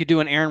 we could do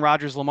an Aaron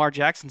Rodgers, Lamar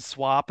Jackson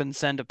swap and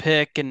send a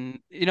pick, and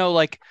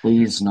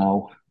please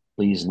no.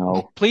 But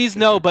please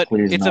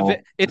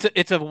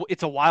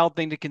it's a wild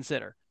thing to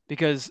consider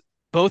because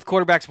both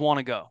quarterbacks want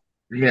to go.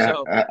 Yeah,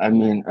 so, I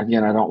mean,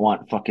 again, I don't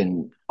want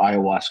fucking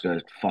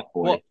ayahuasca fuckboy.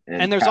 Well,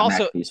 and there's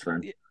also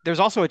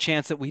a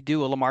chance that we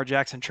do a Lamar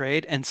Jackson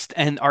trade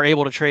and are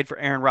able to trade for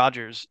Aaron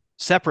Rodgers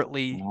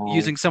separately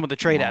using some of the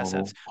trade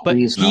assets. But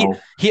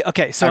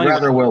okay. So I'd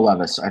rather Will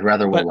Levis.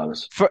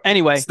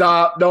 Anyway.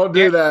 Stop! Don't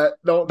do that.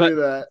 Don't do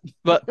that.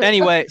 But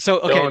anyway,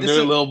 so okay, don't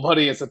do it, little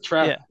buddy. It's a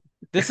trap. Yeah,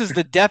 this is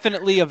the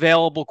definitely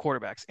available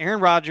quarterbacks: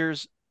 Aaron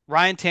Rodgers,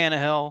 Ryan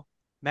Tannehill,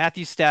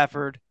 Matthew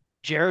Stafford,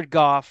 Jared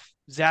Goff,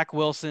 Zach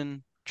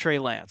Wilson, Trey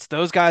Lance.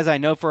 Those guys I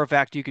know for a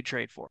fact you could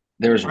trade for.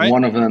 There's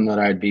one of them that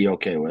I'd be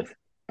okay with.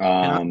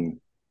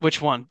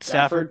 Which one?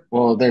 Stafford?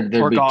 Well, there'd be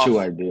Goff?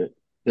 two.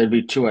 There'd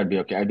be two I'd be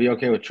okay. I'd be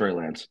okay with Trey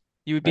Lance.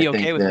 You would be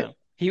okay with him?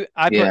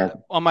 Put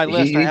on my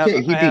list.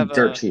 He'd be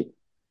dirt cheap.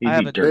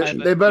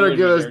 They better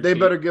give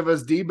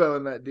us Debo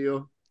in that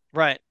deal.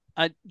 Right.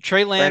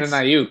 Trey Lance.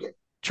 Brandon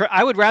Ayuk.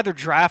 I would rather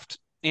draft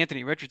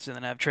Anthony Richardson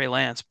than have Trey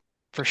Lance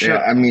for sure.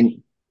 Yeah, I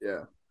mean,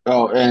 yeah.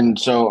 Oh, and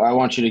so I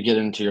want you to get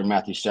into your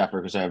Matthew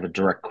Stafford because I have a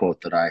direct quote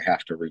that I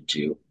have to read to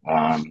you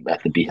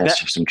at the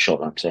behest of some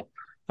children. So,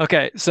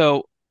 okay,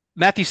 so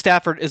Matthew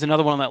Stafford is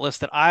another one on that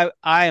list that I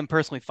am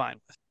personally fine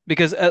with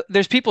because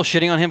there's people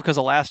shitting on him because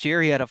of last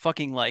year he had a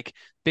fucking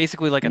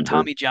basically a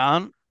Tommy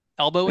John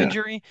elbow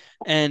injury,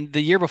 and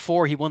the year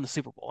before he won the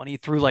Super Bowl and he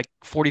threw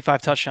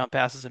 45 touchdown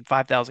passes and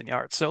 5,000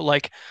 yards. So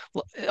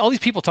all these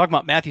people talking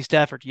about Matthew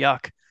Stafford,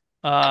 yuck.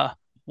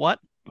 What?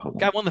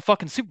 Guy won the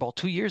fucking Super Bowl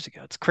 2 years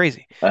ago. It's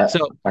crazy.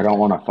 So I don't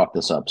want to fuck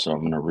this up, so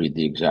I'm going to read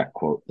the exact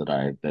quote that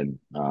I've been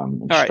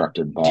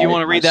instructed by. Do you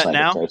want to read that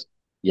now?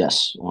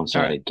 Yes, once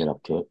I get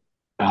up to it.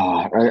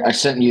 I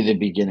sent you the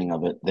beginning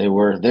of it. They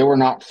were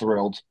not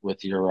thrilled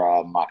with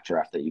your mock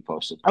draft that you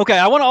posted. Okay,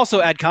 I want to also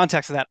add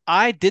context to that.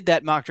 I did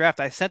that mock draft.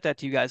 I sent that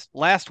to you guys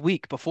last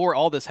week before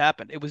all this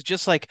happened. It was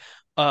just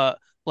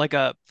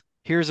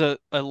here's a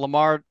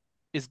Lamar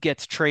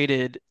gets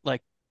traded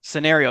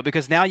scenario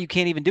because now you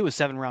can't even do a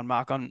 7-round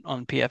mock on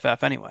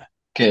PFF anyway.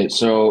 Okay,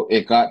 so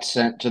it got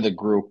sent to the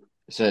group.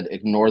 It said,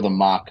 ignore the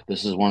mock.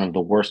 This is one of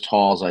the worst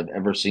hauls I've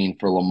ever seen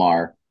for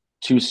Lamar.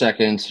 2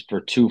 seconds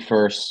for 2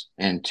 firsts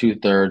and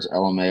 2/3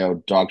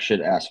 LMAO dog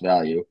shit ass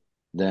value.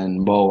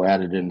 Then Mo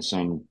added in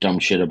some dumb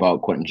shit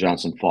about Quentin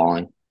Johnson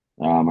falling.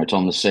 I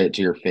told him to say it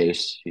to your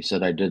face. He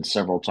said I did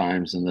several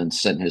times and then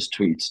sent his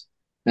tweets.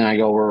 Then I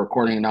go, we're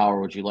recording an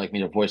hour. Would you like me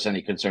to voice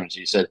any concerns?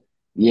 He said,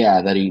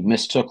 yeah, that he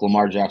mistook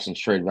Lamar Jackson's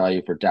trade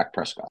value for Dak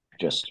Prescott.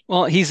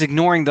 Well, he's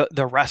ignoring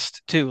the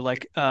rest too.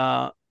 Like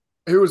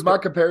who was my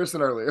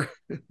comparison earlier?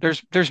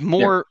 there's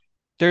more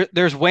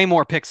there's way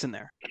more picks in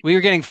there. We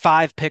were getting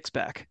 5 picks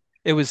back.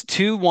 It was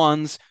 2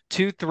 1s,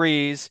 2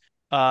 3s,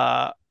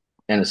 and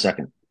a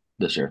second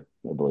this year,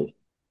 I believe.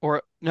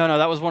 Or no,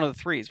 that was one of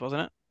the 3s,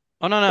 wasn't it?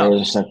 Oh no. It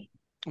was a second.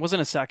 It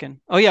wasn't a second.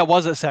 Oh yeah, it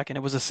was a second.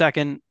 It was a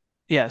second.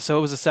 Yeah, so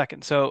it was a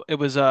second. So it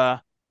was 2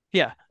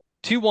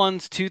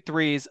 1s, 2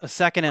 3s, a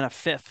second and a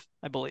 5th,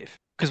 I believe.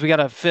 Because we got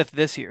a 5th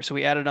this year. So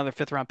we added another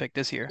 5th round pick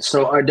this year.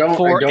 So I don't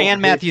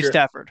and Matthew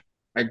Stafford.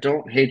 I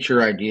don't hate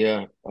your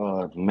idea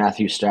of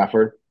Matthew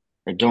Stafford.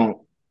 I don't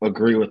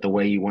agree with the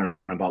way you went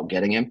about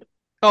getting him.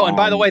 Oh, and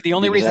by the way, the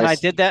only reason I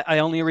did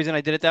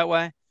it that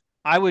way,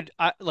 I would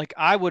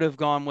have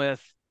gone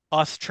with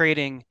us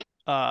trading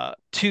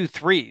 2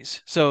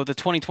 3s. So the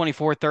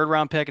 2024 third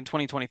round pick and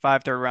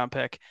 2025 third round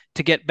pick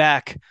to get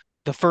back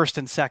the first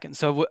and second.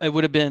 So it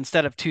would have been,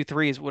 instead of 2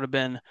 3s, it would have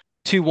been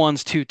 2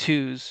 1s, 2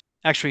 2s,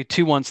 actually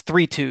 2 1s,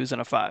 3 2s,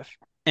 and a 5.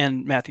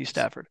 And Matthew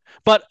Stafford.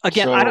 But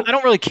again, I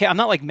don't really care. I'm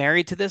not like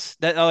married to this.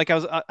 That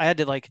I had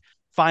to like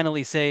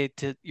finally say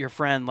to your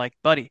friend, like,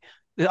 buddy,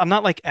 I'm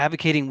not like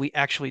advocating we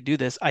actually do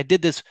this. I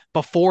did this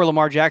before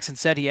Lamar Jackson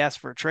said he asked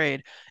for a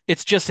trade.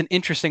 It's just an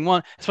interesting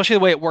one, especially the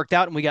way it worked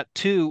out. And we got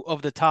 2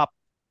 of the top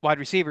wide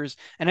receivers.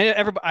 And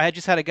I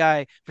just had a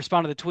guy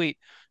respond to the tweet.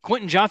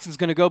 Quentin Johnson's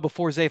going to go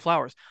before Zay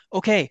Flowers.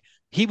 Okay.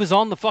 He was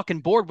on the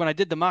fucking board when I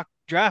did the mock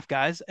draft,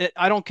 guys.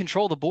 I don't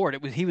control the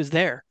board. He was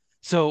there.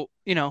 So,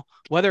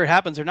 whether it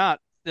happens or not,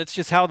 that's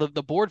just how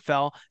the board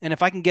fell. And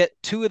if I can get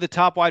 2 of the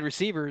top wide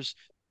receivers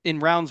in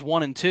rounds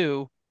 1 and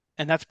 2,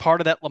 and that's part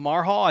of that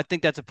Lamar haul, I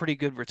think that's a pretty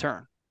good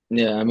return.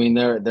 Yeah, I mean,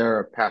 they're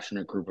a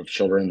passionate group of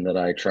children that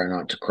I try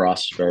not to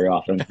cross very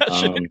often.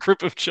 Passionate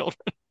group of children.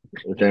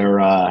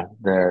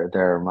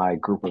 They're my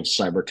group of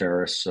cyber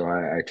terrorists, so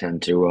I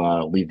tend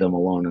to leave them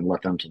alone and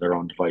let them to their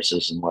own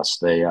devices unless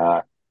they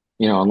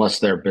unless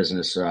their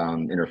business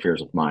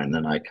interferes with mine.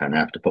 Then I kind of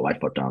have to put my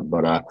foot down.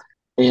 But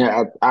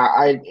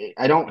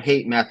I don't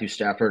hate Matthew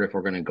Stafford if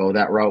we're going to go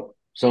that route.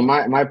 So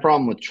my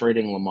problem with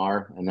trading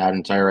Lamar and that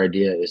entire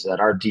idea is that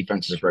our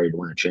defense is ready to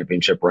win a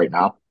championship right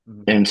now.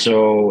 Mm-hmm. And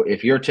so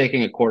if you're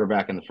taking a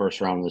quarterback in the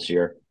first round this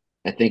year,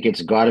 I think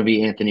it's got to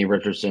be Anthony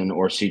Richardson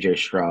or CJ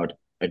Stroud.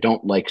 I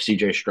don't like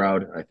CJ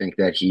Stroud. I think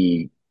that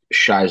he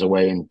shies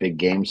away in big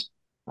games.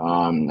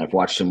 I've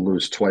watched him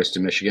lose twice to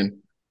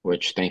Michigan,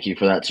 which thank you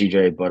for that,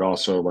 CJ. But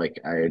also, like,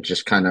 I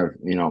just kind of,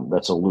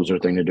 that's a loser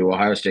thing to do.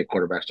 Ohio State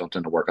quarterbacks don't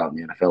tend to work out in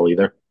the NFL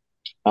either.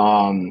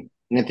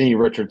 Anthony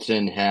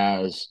Richardson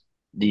has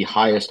the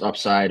highest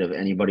upside of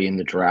anybody in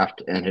the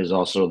draft and is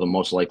also the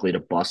most likely to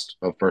bust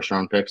of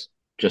first-round picks,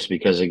 just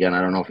because, again,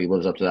 I don't know if he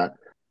lives up to that.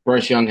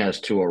 Bryce Young has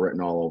Tua written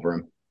all over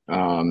him.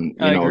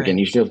 Again,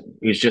 he's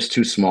just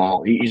too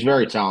small. He's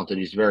very talented.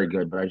 He's very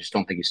good, but I just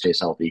don't think he stays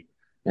healthy.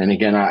 And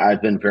again,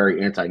 I've been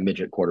very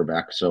anti-midget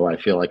quarterback, so I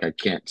feel like I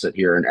can't sit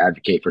here and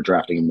advocate for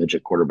drafting a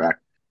midget quarterback.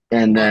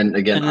 And then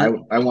again,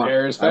 I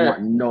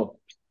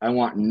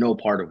want no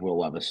part of Will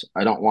Levis.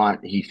 I don't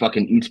want he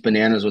fucking eats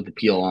bananas with the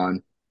peel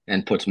on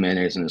and puts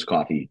mayonnaise in his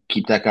coffee.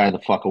 Keep that guy the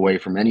fuck away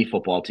from any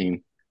football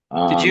team.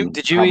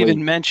 Did you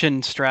even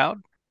mention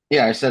Stroud?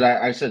 Yeah, I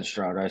said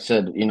Stroud. I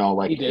said,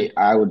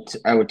 I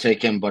would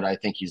take him, but I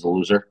think he's a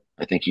loser.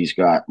 I think he's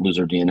got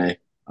loser DNA.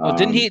 Well,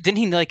 didn't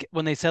he like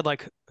when they said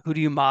like who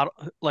do you model,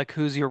 like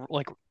who's your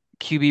like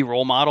QB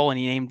role model, and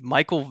he named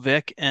Michael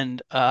Vick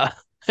and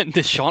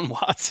Deshaun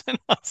Watson.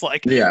 I was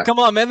like, yeah, come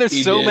on, man,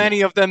 there's so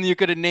many of them you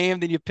could have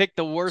named and you picked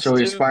the worst. So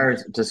he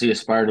aspires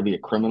to be a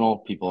criminal?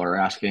 People are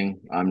asking.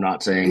 I'm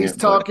not saying he's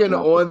talking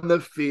on the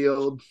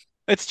field.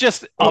 It's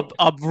just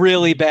a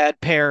really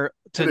bad pair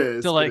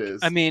to like.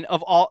 I mean,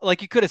 of all,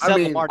 like you could have said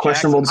Lamar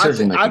questionable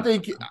Jackson.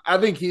 decision. I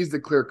think he's the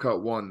clear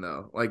cut one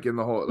though. Like in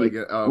the whole like.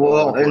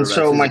 And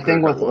so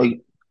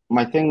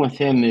my thing with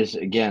him is,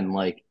 again,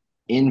 like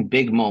in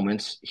big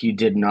moments he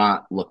did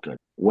not look good.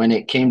 When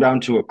it came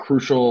down to a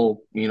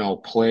crucial,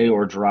 play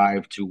or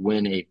drive to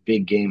win a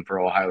big game for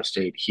Ohio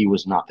State, he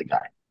was not the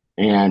guy.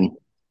 And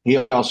he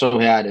also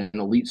had an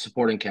elite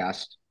supporting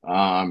cast.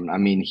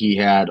 He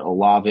had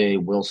Olave,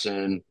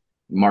 Wilson,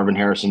 Marvin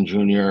Harrison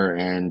Jr.,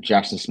 and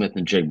Jackson Smith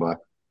and Jigba,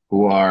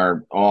 who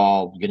are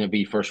all going to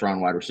be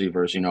first-round wide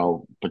receivers.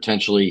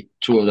 Potentially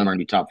 2 of them are going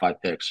to be top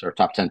 5 picks or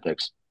top 10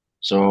 picks.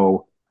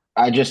 So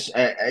I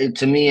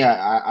really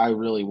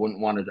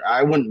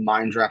I wouldn't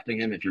mind drafting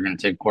him if you're going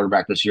to take a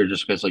quarterback this year,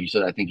 just because, like you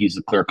said, I think he's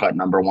the clear-cut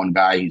number 1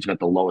 guy. He's got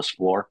the lowest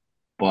floor,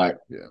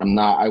 but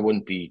I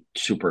wouldn't be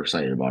super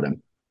excited about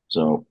him.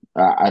 So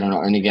I don't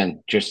know. And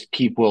again, just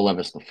keep Will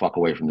Levis the fuck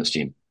away from this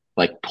team.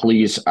 Like,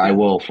 please, I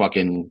will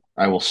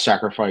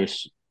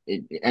sacrifice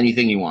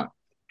anything you want.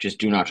 Just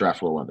do not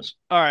draft Will Levis.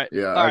 All right.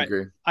 Yeah, All I right.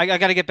 agree. I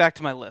got to get back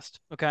to my list.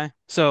 Okay.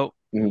 So,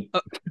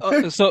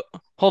 Mhm. so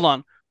hold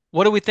on.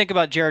 What do we think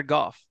about Jared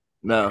Goff?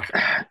 No.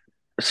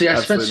 See, I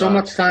spent Absolutely so not.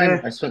 much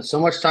time. I spent so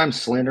much time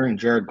slandering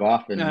Jared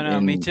Goff No,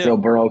 and me too. Joe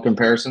Burrow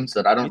comparisons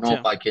that I Me don't know too.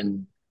 if I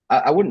can.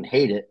 I wouldn't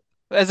hate it.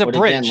 As a But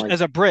bridge, again, like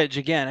as a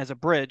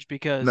bridge,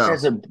 because No.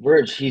 as a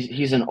bridge,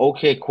 he's an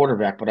okay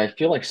quarterback, but I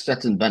feel like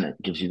Stetson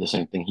Bennett gives you the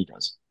same thing he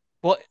does.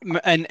 well,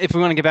 and if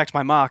we want to get back to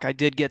my mock, I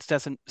did get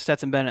Stetson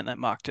Bennett in that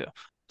mock too.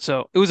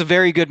 So it was a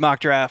very good mock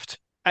draft.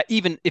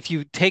 Even if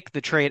you take the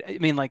trade, I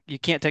mean, like you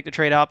can't take the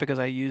trade out because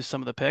I used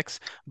some of the picks.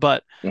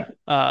 But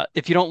Yeah.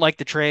 if you don't like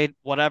the trade,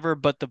 whatever.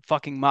 But the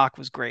fucking mock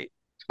was great.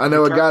 I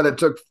know a guy that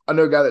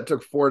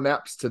took 4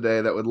 naps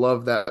today that would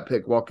love that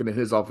pick walking in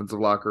his offensive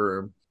locker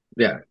room.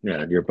 Yeah,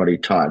 your buddy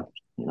Todd.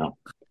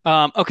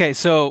 Okay,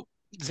 so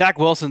Zach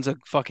Wilson's a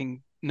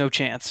fucking no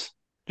chance.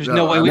 There's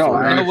no way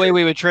absolutely not.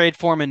 we would trade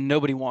for him, and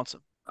nobody wants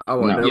him. I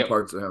want no Yep.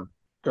 parts of him.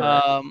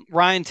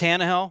 Ryan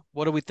Tannehill,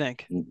 what do we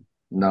think?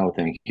 No,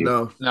 thank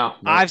you. No.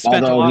 I've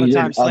spent a lot of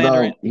time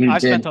slandering. He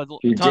spent a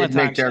did ton of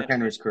time make Derrick slandering.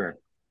 Henry's career.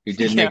 He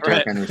did Yeah, make Derrick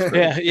right. Henry's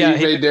career. Yeah.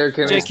 He made Derrick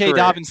Henry's J.K. career.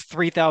 Dobbins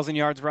 3,000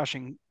 yards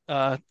rushing,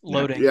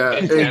 loading. Yeah,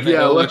 And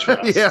yeah, only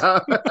trust. yeah.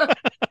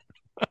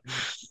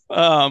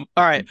 All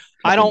right.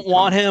 I don't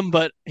want him,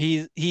 but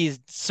he's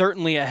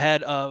certainly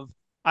ahead of.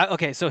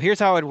 Okay, so here's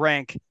how I'd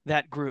rank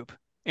that group: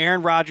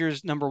 Aaron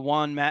Rodgers number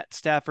 1, Matt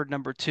Stafford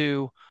number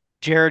 2,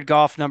 Jared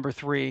Goff number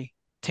 3,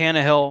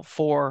 Tannehill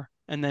 4,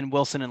 and then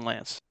Wilson and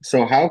Lance.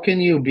 So how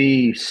can you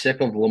be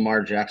sick of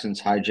Lamar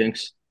Jackson's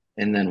hijinks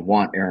and then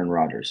want Aaron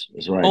Rodgers?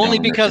 Is what I Only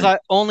don't because understand.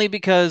 only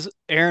because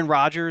Aaron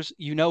Rodgers,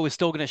 is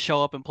still going to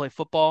show up and play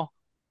football.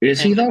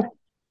 Is he though?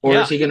 Or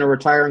Yeah. is he going to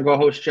retire and go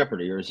host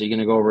Jeopardy? Or is he going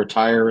to go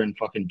retire and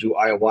fucking do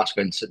ayahuasca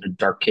and sit in a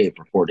dark cave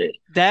for 4 days?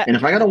 And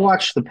if I got to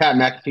watch the Pat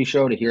McAfee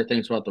show to hear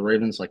things about the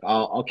Ravens, like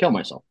I'll kill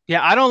myself.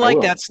 Yeah, I don't I like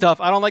will. that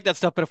stuff. I don't like that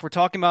stuff. But if we're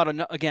talking about,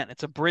 again,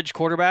 it's a bridge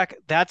quarterback.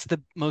 That's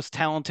the most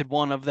talented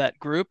one of that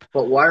group.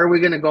 But why are we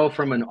going to go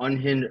from an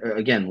unhinged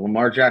again?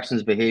 Lamar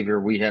Jackson's behavior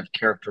we have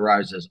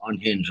characterized as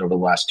unhinged over the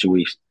last 2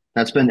 weeks.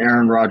 That's been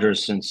Aaron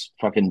Rodgers since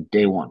fucking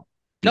day one.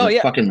 He's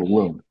a fucking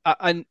loon.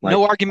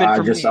 No argument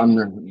for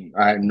me.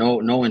 I have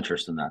no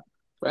interest in that.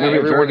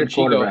 Everyone in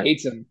Chico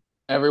hates him.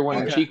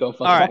 Everyone in Chico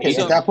fucking hates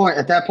him.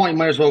 At that point, you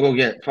might as well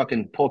go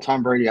pull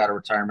Tom Brady out of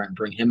retirement and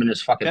bring him and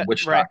his fucking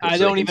witch doctor. I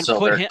don't even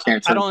put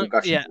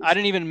him. I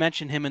didn't even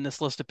mention him in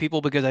this list of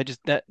people because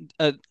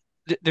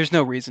there's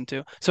no reason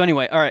to. So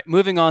anyway, all right,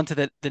 moving on to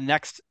the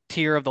next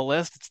tier of the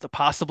list. It's the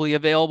possibly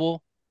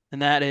available,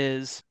 and that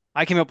is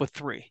I came up with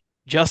 3: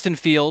 Justin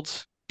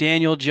Fields,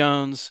 Daniel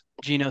Jones,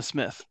 Geno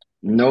Smith.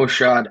 No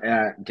shot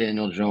at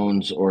Daniel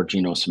Jones or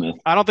Geno Smith.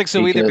 I don't think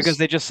so either because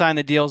they just signed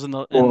the deals in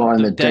the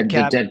dead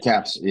cap. The dead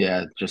caps,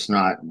 yeah, just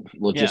not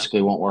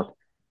logistically won't work.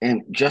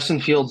 And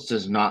Justin Fields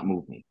does not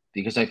move me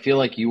because I feel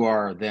like you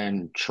are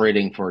then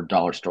trading for a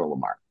dollar store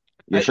Lamar.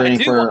 You're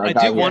trading for a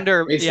guy.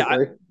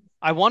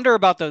 I wonder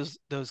about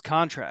those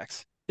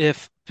contracts.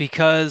 If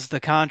because the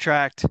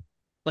contract,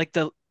 like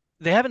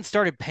they haven't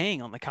started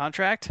paying on the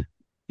contract.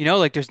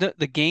 Like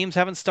the games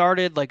haven't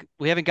started. Like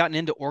we haven't gotten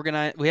into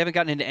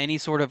any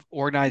sort of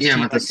organized. Yeah,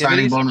 team but the activities.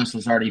 signing bonus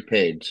was already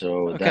paid,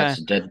 so that's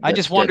dead. I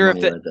just wonder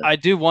I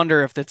do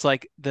wonder if it's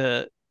like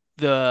the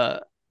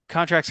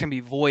contracts can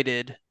be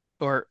voided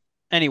or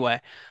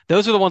anyway.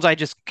 Those are the ones I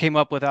just came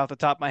up with off the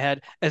top of my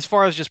head. As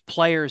far as just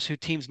players who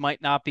teams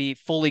might not be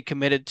fully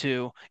committed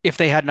to if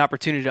they had an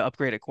opportunity to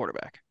upgrade a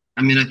quarterback.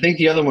 I mean, I think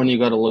the other one you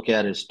got to look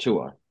at is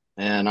Tua.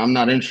 And I'm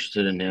not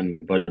interested in him,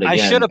 but again, I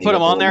should have put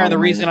him on there, and the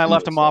reason I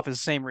left him off is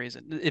the same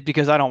reason,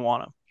 because I don't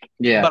want him.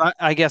 Yeah, but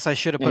I guess I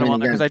should have put him on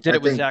there because I did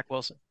it with Zach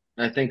Wilson.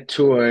 I think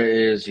Tua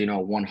is,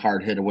 one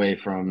hard hit away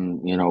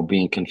from,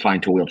 being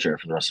confined to a wheelchair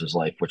for the rest of his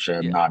life, which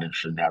I'm not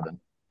interested in having,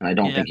 and I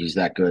don't think he's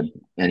that good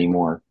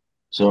anymore.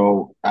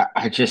 So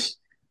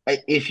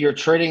if you're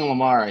trading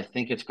Lamar, I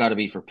think it's got to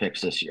be for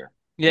picks this year.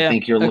 Yeah, I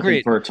think you're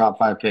looking for a top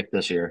 5 pick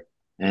this year,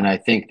 and I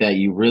think that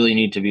you really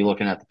need to be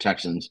looking at the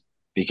Texans.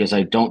 Because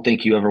I don't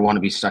think you ever want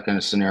to be stuck in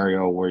a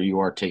scenario where you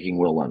are taking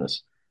Will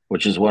Levis,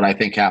 which is what I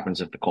think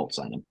happens if the Colts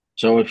sign him.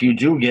 So if you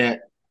do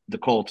get the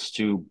Colts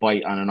to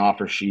bite on an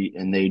offer sheet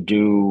and they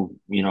do,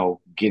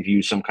 give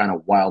you some kind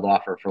of wild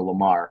offer for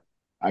Lamar,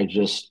 I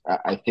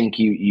think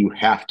you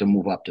have to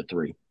move up to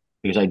 3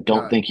 because I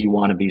don't think you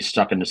want to be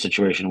stuck in a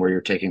situation where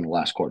you're taking the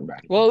last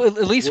quarterback. Well,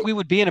 at least we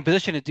would be in a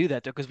position to do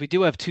that though, because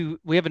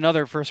we have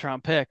another first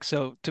round pick.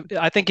 So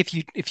I think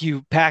if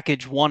you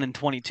package 1 and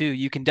 22,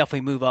 you can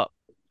definitely move up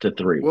to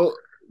 3. Well,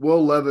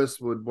 Will Levis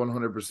would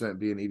 100%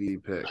 be an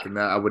ED pick, and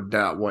I would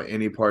not want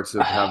any parts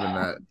of having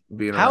that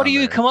being. How do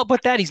you come up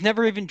with that? He's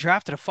never even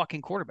drafted a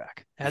fucking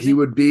quarterback. He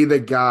would be the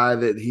guy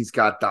that he's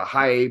got the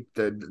hype,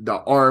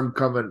 the arm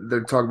coming.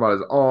 They're talking about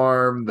his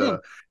arm.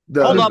 Hold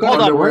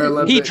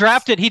up. He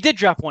did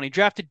draft one. He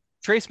drafted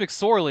Trace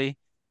McSorley,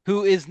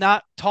 who is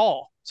not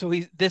tall. So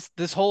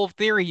this whole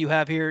theory you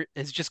have here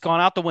has just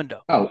gone out the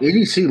window. Oh,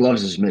 EDC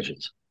loves his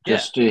midgets.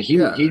 Just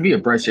he'd be a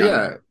Bryce Young.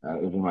 Yeah,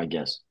 would be my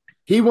guess.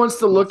 he wants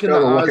to look in the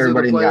eyes of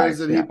the players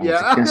that he. Yeah,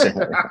 I was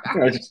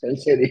just gonna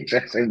say the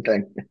exact same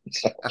thing.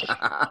 So,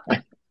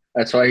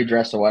 that's why he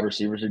dressed the wide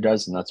receivers he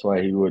does, and that's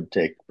why he would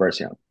take Bryce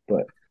Young.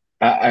 But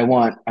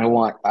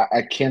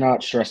I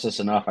cannot stress this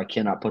enough. I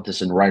cannot put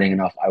this in writing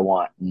enough. I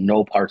want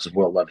no parts of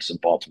Will Levis in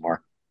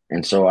Baltimore.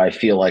 And so I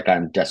feel like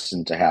I'm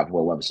destined to have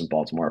Will Levis in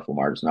Baltimore if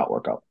Lamar does not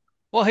work out.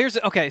 Well,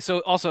 okay. So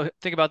also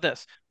think about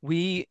this.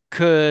 We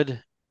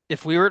could,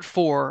 if we were at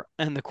 4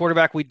 and the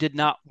quarterback we did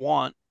not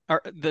want,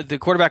 or the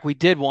quarterback we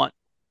did want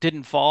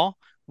didn't fall,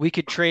 we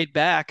could trade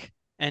back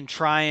and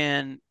try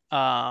and.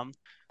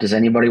 Does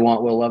anybody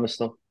want Will Levis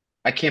though?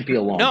 I can't be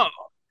alone. No.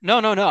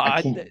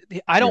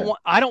 I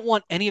don't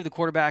want any of the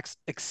quarterbacks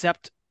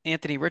except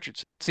Anthony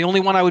Richardson. It's the only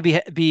one I would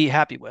be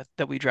happy with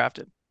that we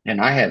drafted. And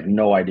I have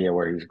no idea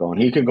where he's going.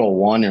 He could go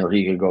 1 or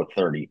he could go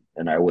 30,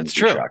 and I wouldn't be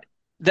shocked.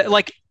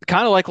 That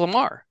kind of like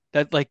Lamar.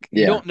 That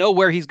you don't know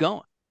where he's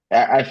going.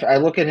 I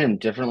look at him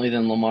differently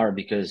than Lamar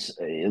because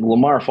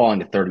Lamar falling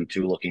to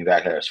 32, looking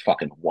back at it, is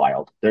fucking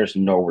wild. There's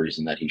no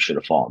reason that he should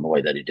have fallen the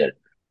way that he did.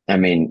 I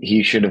mean,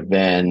 he should have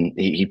been.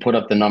 He put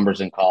up the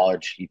numbers in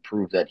college. He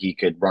proved that he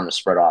could run a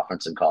spread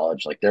offense in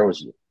college. Like there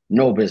was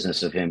no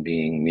business of him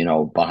being,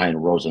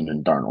 behind Rosen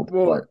and Darnold.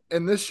 Well,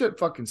 and this shit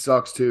fucking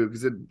sucks too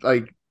because it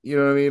you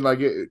know what I mean? Like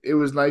it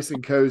was nice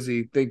and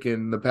cozy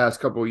thinking the past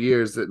couple of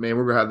years that, man,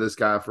 we're gonna have this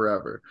guy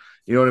forever.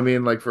 You know what I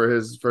mean? Like for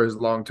his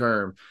long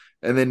term.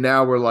 And then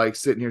now we're like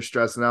sitting here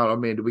stressing out. Oh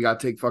man, do we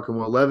gotta take fucking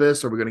Will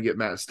Levis? Are we gonna get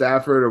Matt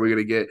Stafford? Are we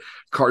gonna get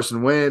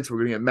Carson Wentz? We're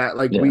gonna get Matt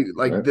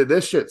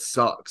this shit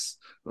sucks.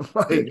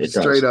 It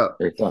straight up.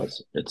 It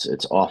does.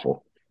 It's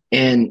awful.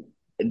 And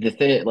the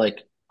thing,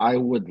 I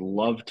would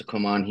love to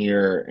come on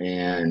here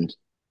and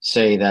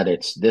say that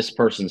it's this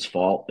person's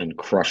fault and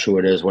crush who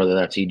it is, whether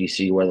that's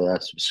EDC, whether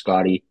that's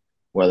Scotty,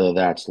 whether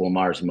that's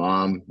Lamar's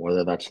mom,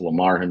 whether that's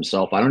Lamar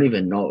himself. I don't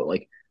even know.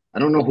 I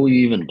don't know who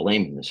you even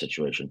blame in this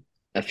situation.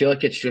 I feel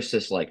like it's just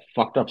this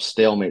fucked up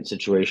stalemate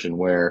situation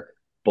where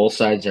both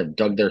sides have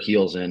dug their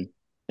heels in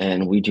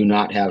and we do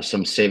not have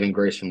some saving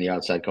grace from the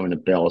outside coming to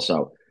bail us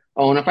out.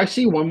 Oh, and if I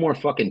see one more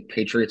fucking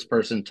Patriots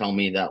person tell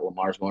me that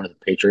Lamar's going to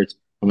the Patriots,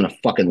 I'm going to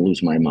fucking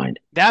lose my mind.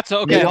 That's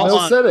okay. Hold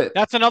on. Said it.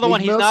 That's another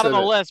one. He's not on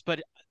the list,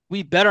 but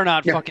we better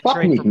not fucking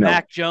trade for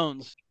Mac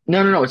Jones.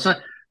 No. It's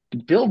not.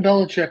 Bill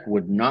Belichick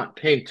would not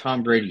pay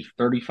Tom Brady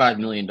 $35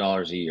 million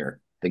a year.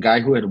 The guy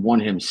who had won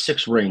him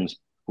 6 rings,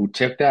 who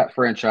took that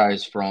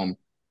franchise from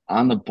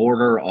on the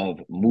border of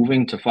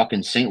moving to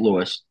fucking St.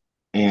 Louis.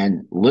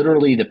 And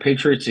literally the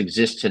Patriots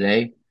exist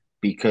today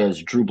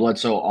because Drew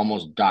Bledsoe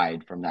almost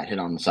died from that hit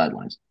on the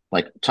sidelines.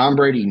 Tom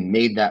Brady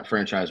made that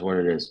franchise what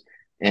it is.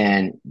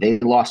 And they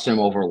lost him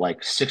over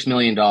 $6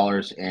 million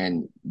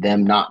and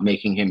them not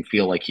making him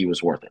feel like he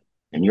was worth it.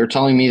 And you're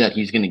telling me that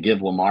he's going to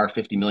give Lamar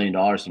 $50 million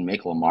and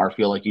make Lamar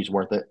feel like he's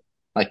worth it?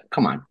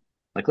 Come on.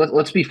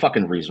 Let's be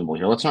fucking reasonable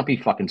here. Let's not be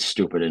fucking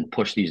stupid and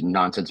push these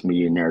nonsense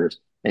media narratives.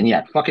 And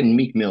yeah, fucking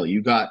Meek Mill,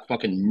 you got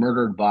fucking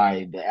murdered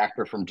by the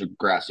actor from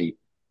Degrassi,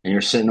 and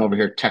you're sitting over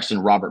here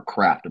texting Robert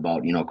Kraft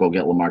about, go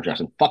get Lamar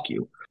Jackson. Fuck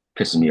you.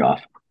 Pissing me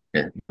off.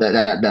 Yeah,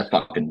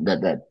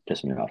 that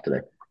pissed me off today.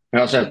 I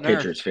also have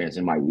Patriots fans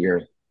in my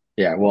ear.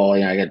 Yeah, well,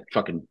 I got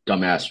fucking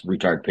dumbass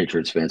retard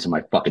Patriots fans in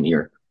my fucking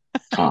ear.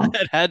 Tom.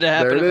 That had to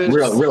happen.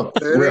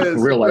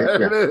 Real life.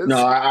 Yeah.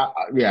 No,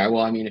 well,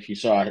 I mean, if you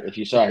saw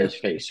his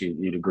face,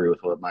 you'd agree with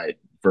what my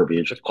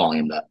verbiage of calling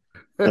him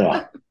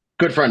that.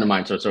 Good friend of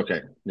mine, so it's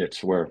okay.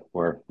 It's where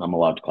I'm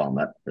allowed to call him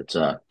that. It's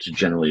a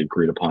generally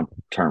agreed upon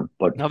term.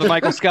 But another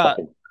Michael Scott.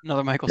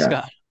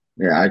 Scott.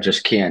 Yeah, I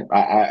just can't.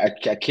 I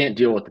can't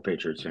deal with the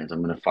Patriots fans.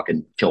 I'm gonna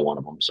fucking kill one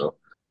of them. So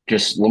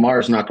just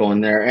Lamar's not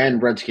going there,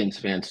 and Redskins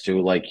fans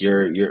too.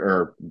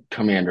 Your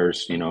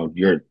Commanders.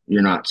 You're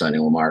not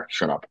signing Lamar.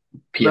 Shut up.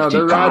 PFT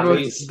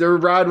they're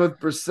riding with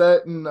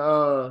Brissett and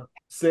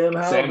Sam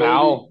Howell. Sam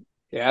Howell.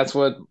 Yeah, that's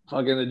what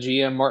fucking the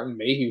GM Martin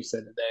Mayhew said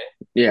today.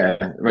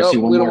 Yeah, we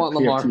don't want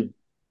Lamar.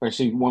 I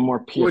see one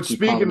more PFT. Which,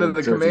 speaking of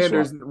the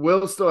Commanders,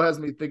 Will still has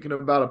me thinking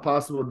about a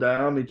possible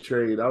Downy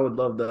trade. I would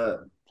love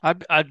that.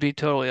 I'd be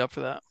totally up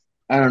for that.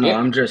 I don't know. Yeah.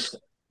 I'm just.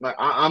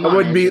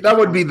 That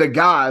would be the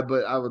guy,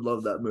 but I would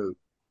love that move.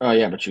 Oh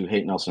yeah, but you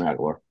hate Nelson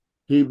Aguilar.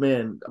 We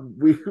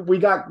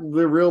got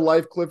the real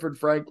life Clifford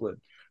Franklin.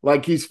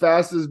 He's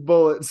fast as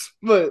bullets,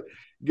 but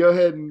go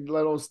ahead and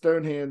let old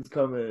Stern Hands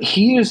come in.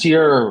 He is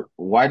your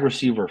wide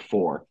receiver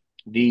 4.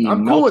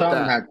 I'm cool with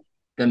that.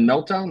 The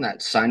meltdown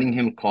that signing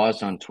him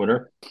caused on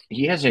Twitter,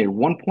 he has a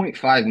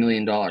 $1.5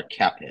 million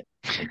cap hit.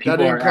 That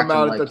didn't come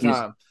out at the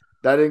time.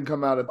 That didn't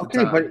come out at the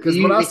time. Because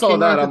when I saw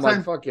that, I'm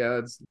like, fuck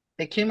yeah.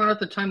 It came out at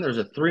the time there was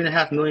a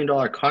 $3.5 million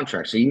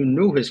contract. So you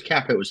knew his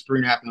cap hit was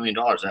 $3.5 million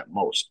at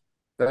most.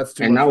 That's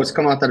too And much now it's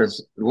come out that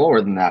it's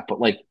lower than that. But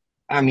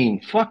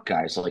fuck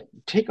guys,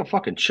 take a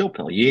fucking chill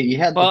pill. You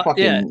had the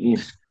fucking... Yeah.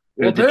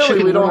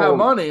 Apparently we don't have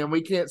money and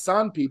we can't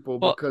sign people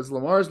because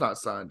Lamar's not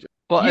signed yet.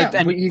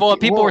 Well,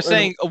 people were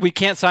saying we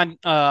can't sign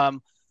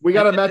We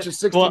got to match a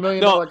 $60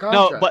 million contract.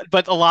 No,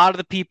 but a lot of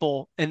the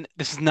people, and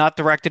this is not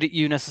directed at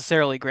you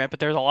necessarily, Grant, but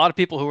there's a lot of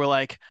people who are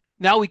like,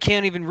 now we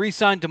can't even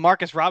re-sign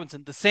Demarcus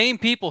Robinson. The same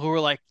people who were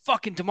like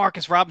fucking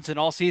Demarcus Robinson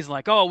all season,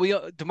 like, oh, we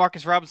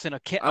Demarcus Robinson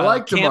I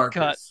like camp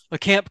DeMarcus. a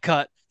camp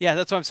cut. Yeah,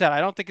 that's what I'm saying.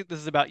 I don't think this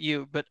is about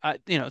you, but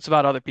it's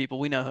about other people.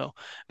 We know who.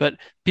 But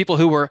people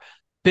who were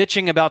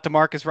bitching about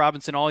Demarcus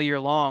Robinson all year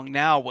long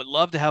now would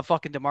love to have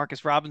fucking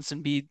Demarcus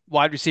Robinson be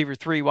wide receiver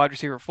 3, wide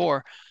receiver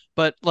 4.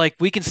 But like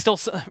we can still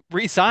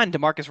re-sign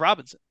Demarcus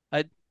Robinson.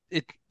 The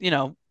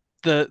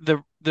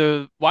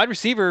wide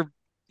receiver,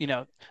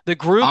 the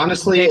group.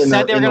 Honestly, they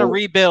said they were going to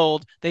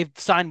rebuild. They've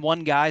signed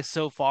one guy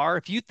so far.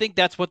 If you think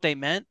that's what they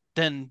meant,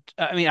 then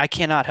I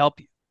cannot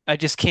help you. I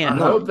just can't.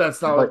 I hope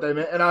that's not what they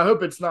meant, and I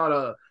hope it's not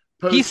a.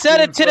 He said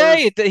it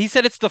today. He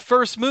said it's the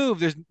first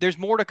move. There's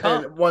more to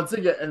come. And once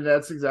again, and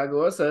that's exactly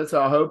what I said.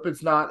 So I hope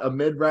it's not a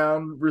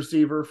mid-round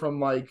receiver from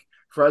like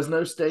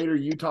Fresno State or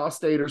Utah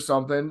State or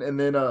something, and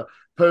then a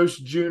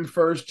post June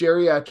 1st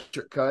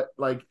geriatric cut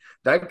like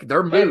that.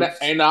 They're moves.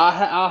 And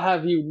I'll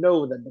have you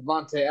know that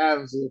Devontae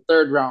Adams is a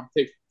third-round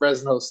pick for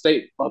Fresno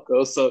State,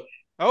 Bucko. So.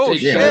 Oh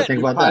shit! Think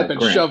about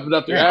that. Shove it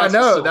up your ass. I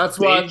know that's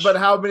why. But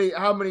how many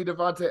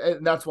Devontae?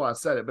 And that's why I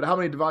said it. But how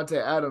many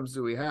Devontae Adams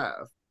do we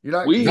have? You're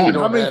not.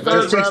 How many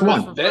third just takes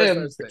one.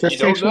 Just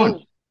takes one.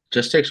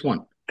 Just takes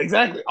one.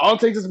 Exactly. All it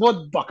takes is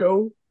one,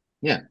 Bucko.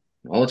 Yeah.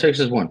 All it takes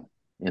is one.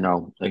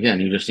 Again,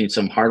 you just need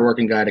some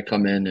hardworking guy to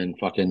come in and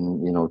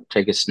fucking,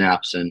 take his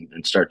snaps and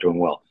start doing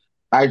well.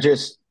 I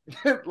just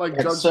like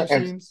drug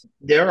machines.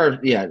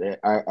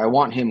 I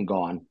want him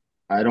gone.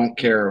 I don't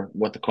care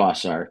what the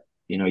costs are.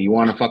 You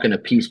want to fucking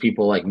appease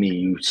people like me,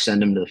 you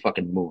send him to the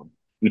fucking moon.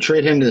 You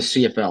trade him to the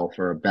CFL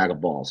for a bag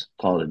of balls.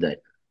 Call it a day.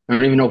 I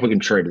don't even know if we can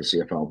trade to the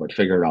CFL, but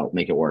figure it out.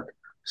 Make it work.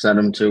 Send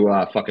him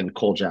to fucking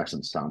Cole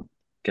Jackson's town.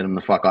 Get him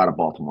the fuck out of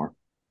Baltimore.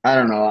 I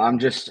don't know. I'm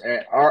just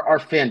our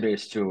fan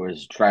base too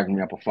is driving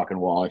me up a fucking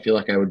wall. I feel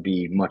like I would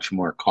be much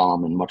more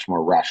calm and much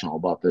more rational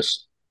about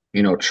this,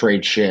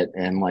 trade shit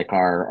and like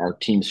our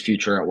team's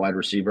future at wide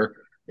receiver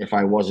if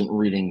I wasn't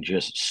reading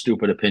just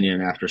stupid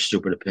opinion after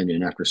stupid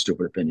opinion after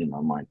stupid opinion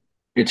online.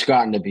 It's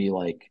gotten to be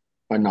like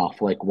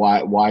enough. Like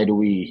why do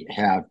we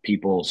have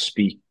people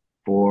speak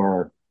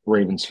for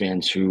Ravens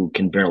fans who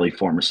can barely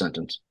form a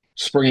sentence?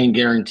 Springing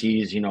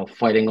guarantees,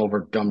 fighting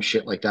over dumb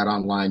shit like that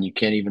online. You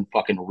can't even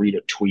fucking read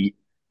a tweet.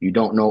 You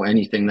don't know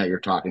anything that you're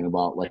talking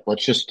about. Like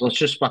let's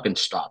just fucking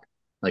stop.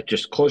 Like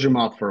just close your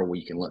mouth for a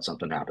week and let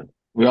something happen.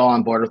 We all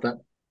on board with that?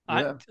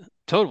 Yeah.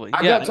 Totally.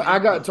 I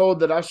got told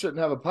that I shouldn't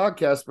have a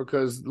podcast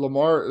because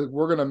Lamar,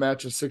 we're going to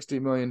match a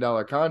 $60 million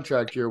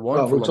contract year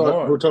one for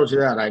Lamar. Who told you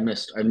that? I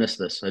missed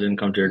this. I didn't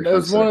come to your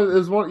defense. It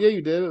was one. Yeah,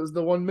 you did. It was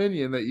the 1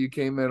 million that you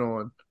came in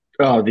on.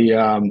 Oh, the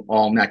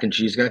all mac and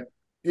cheese guy.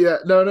 Yeah,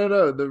 no,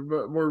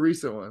 the more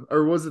recent one,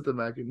 or was it the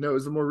mac? No, it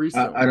was the more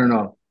recent. I don't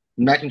know.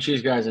 Mac and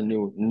cheese guy is a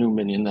new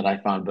minion that I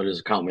found, but his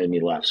account made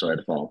me laugh, so I had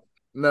to follow.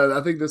 No,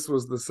 I think this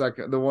was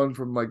the one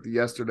from like the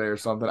yesterday or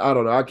something. I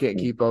don't know. I can't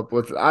keep up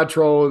with it. I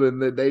trolled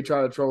and they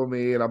try to troll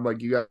me, and I'm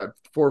like, you got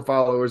 4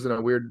 followers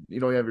and you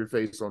don't have your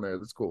face on there.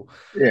 That's cool.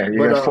 Yeah, you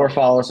got 4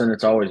 followers, and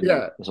it's always me.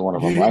 It's one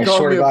of them. I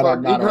swear to God,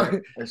 I'm not.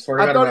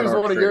 I thought he was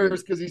one of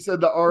yours because he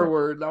said the R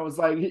word, and I was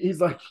like,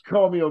 he's like, you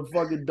call me a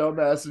fucking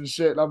dumbass and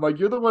shit, and I'm like,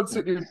 you're the one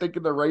sitting here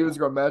thinking the Ravens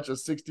are gonna match a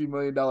 $60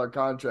 million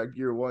contract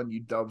year one, you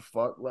dumb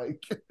fuck.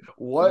 Like,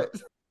 what?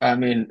 I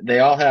mean, they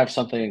all have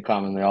something in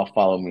common. They all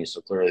follow me,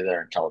 so clearly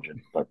they're intelligent.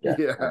 But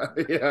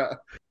yeah.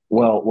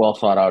 Well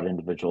thought out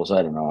individuals.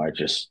 I don't know.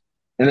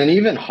 And then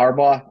even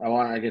Harbaugh. I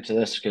want to get to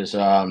this because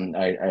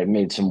I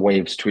made some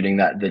waves tweeting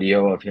that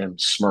video of him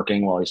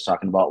smirking while he's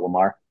talking about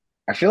Lamar.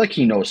 I feel like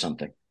he knows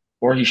something,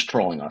 or he's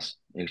trolling us.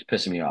 He's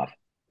pissing me off.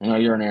 I know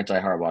you're an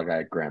anti-Harbaugh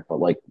guy, Grant, but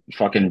like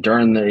fucking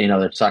during the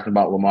they're talking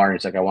about Lamar, and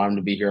he's like, I want him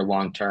to be here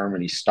long term,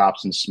 and he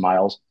stops and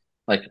smiles.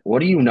 Like, what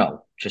do you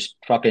know? Just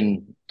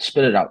fucking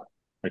spit it out.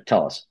 Like,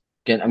 tell us.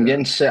 I'm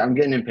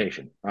getting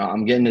impatient.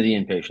 I'm getting to the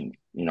impatient,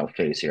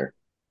 phase here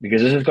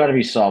because this has got to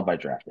be solved by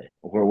draft day.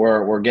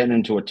 We're getting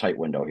into a tight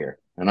window here,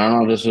 and I don't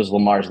know if this was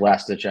Lamar's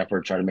last ditch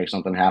effort, try to make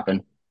something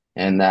happen,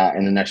 and that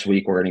in the next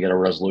week we're going to get a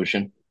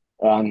resolution.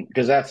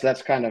 Because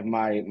that's kind of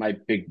my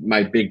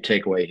big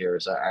takeaway here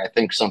is I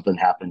think something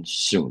happens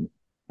soon.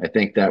 I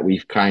think that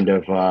we've kind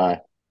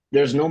of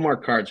there's no more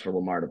cards for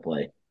Lamar to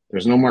play.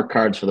 There's no more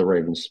cards for the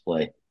Ravens to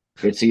play.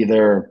 It's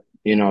either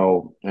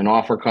an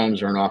offer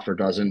comes or an offer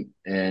doesn't,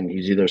 and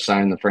he's either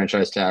signing the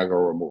franchise tag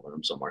or we're moving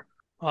him somewhere.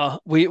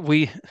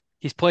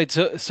 He's played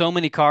so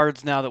many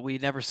cards now that we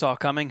never saw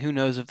coming. Who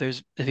knows if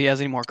he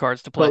has any more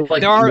cards to play?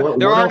 Like, there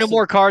are no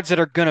more cards that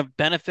are going to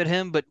benefit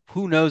him, but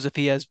who knows if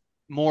he has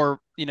more,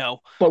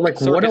 But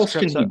like, what else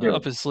can he do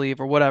up his sleeve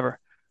or whatever?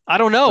 I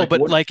don't know,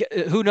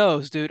 who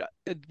knows, dude?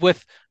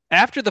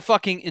 After the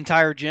fucking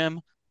entire gym,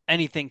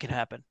 anything can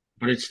happen.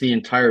 But it's the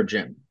entire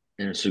gym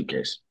in a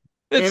suitcase.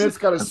 It's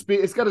got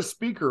a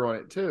speaker on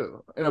it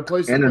too, in a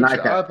place and an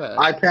iPad.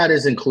 iPad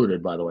is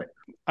included, by the way.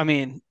 I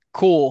mean,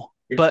 cool,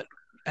 but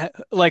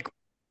like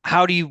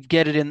how do you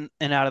get it in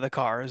and out of the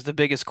car is the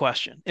biggest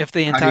question. If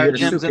the entire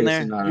gym's in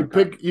there, you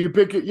pick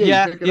it.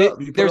 Yeah, you pick it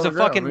up. You there's a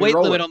fucking weight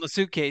limit on the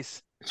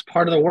suitcase. It's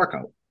part of the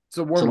workout. It's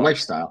a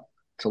lifestyle.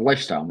 It's a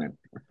lifestyle, man.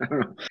 I don't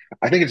know.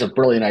 I think it's a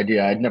brilliant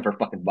idea. I'd never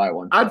fucking buy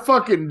one. I'd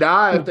fucking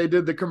die if they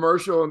did the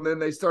commercial and then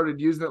they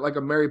started using it like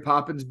a Mary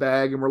Poppins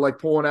bag and we're like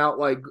pulling out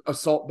like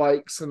assault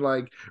bikes and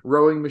like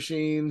rowing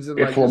machines. And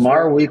if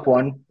Lamar week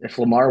one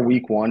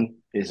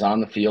is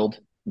on the field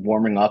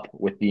warming up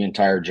with the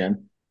entire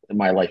gym,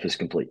 my life is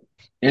complete.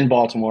 In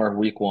Baltimore,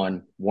 week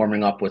one,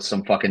 warming up with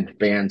some fucking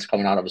bands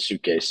coming out of a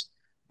suitcase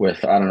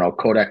with, I don't know,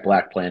 Kodak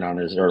Black playing on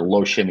his, or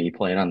Low Shimmy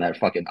playing on that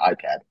fucking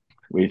iPad.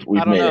 We've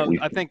I don't made know. it.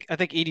 I think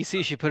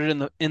EDC should put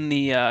it in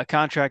the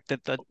contract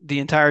that the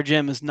entire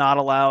gym is not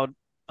allowed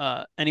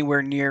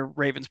anywhere near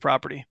Ravens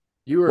property.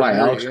 You were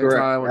Alex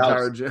Guerrero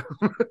entire gym.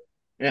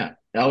 Yeah,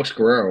 Alex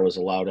Guerrero was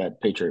allowed at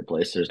Patriot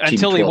Place. There's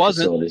until he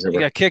wasn't. He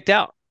got kicked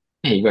out.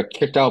 Yeah, he got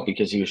kicked out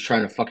because he was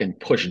trying to fucking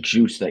push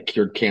juice that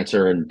cured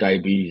cancer and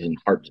diabetes and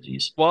heart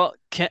disease. Well,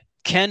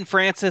 Ken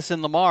Francis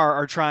and Lamar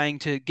are trying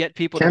to get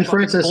people to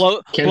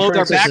blow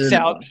their backs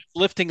out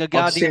lifting a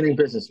goddamn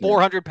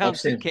 400-pound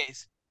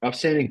suitcase.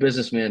 Upstanding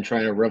businessman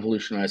trying to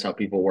revolutionize how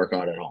people work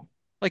out at home.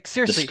 Like,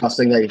 seriously.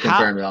 Disgusting that you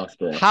compare him to Alex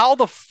Guerrero. How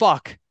the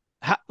fuck?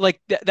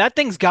 That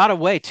thing's got to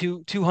weigh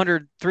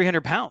 200,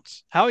 300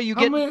 pounds. How are you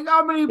getting?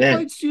 How many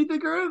plates do you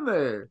think are in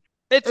there?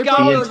 It's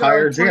got the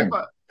entire gym.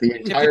 The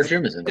entire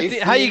gym is in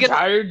there. How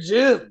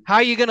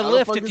are you gonna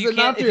lift if you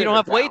don't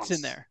have weights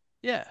in there?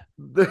 Yeah.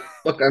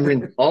 Look, I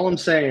mean, all I'm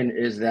saying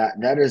is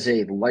that is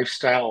a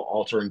lifestyle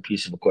altering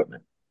piece of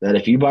equipment. That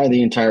if you buy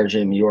the entire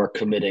gym, you are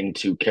committing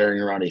to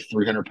carrying around a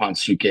 300-pound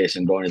suitcase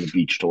and going to the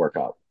beach to work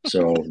out.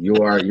 So you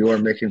are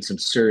making some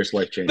serious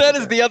life changes. That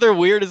is the other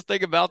weirdest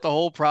thing about the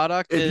whole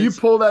product. If you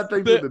pull that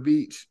thing to the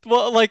beach,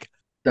 well, like.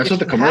 That's what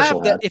the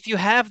commercial had. If you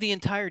have the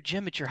entire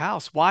gym at your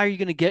house, why are you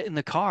going to get in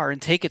the car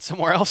and take it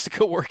somewhere else to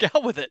go work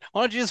out with it?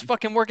 Why don't you just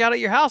fucking work out at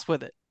your house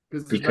with it?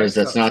 Because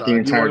that's not the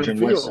entire gym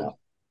lifestyle.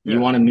 Yeah. You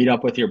want to meet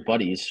up with your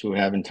buddies who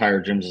have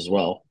entire gyms as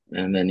well,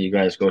 and then you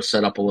guys go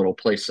set up a little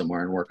place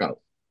somewhere and work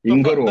out. You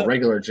can go to a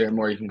regular gym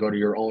or you can go to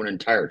your own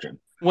entire gym.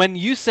 When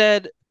you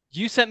sent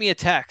me a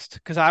text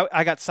because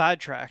I got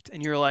sidetracked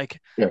and you're like,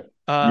 yeah,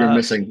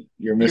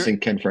 you're missing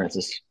Ken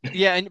Francis.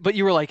 Yeah, but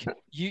you were like,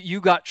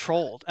 you got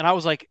trolled, and I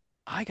was like,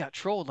 I got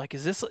trolled. Like,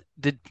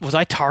 was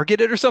I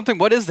targeted or something?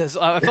 What is this?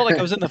 I felt like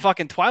I was in the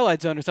fucking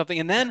Twilight Zone or something.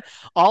 And then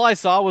all I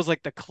saw was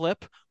like the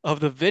clip of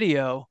the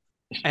video,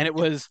 and it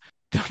was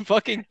the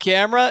fucking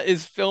camera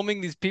is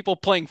filming these people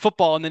playing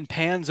football and then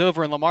pans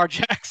over and Lamar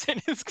Jackson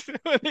is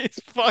doing these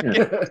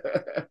fucking.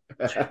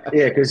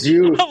 Yeah, because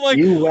you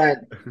went.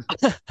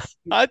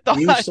 I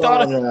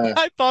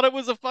thought it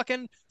was a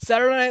fucking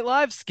Saturday Night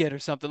Live skit or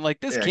something. Like,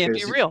 this can't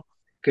be real.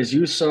 Because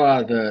you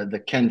saw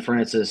the Ken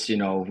Francis,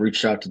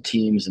 reached out to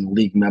teams and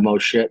league memo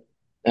shit.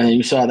 And then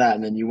you saw that,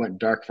 and then you went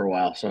dark for a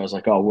while. So I was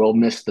like, oh, we'll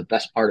miss the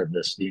best part of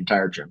this, the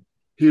entire gym.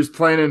 He was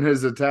planning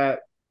his attack.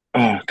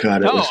 Oh,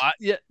 God.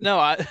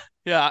 I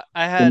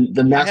had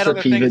the Master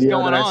P video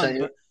going that on. I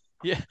sent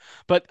you.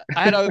 But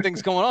I had other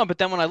things going on. But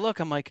then when I look,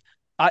 I'm like,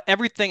 I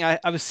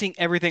was seeing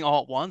everything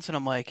all at once. And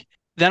I'm like,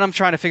 then I'm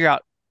trying to figure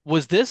out,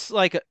 was this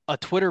like a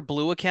Twitter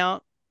Blue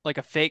account, like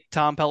a fake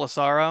Tom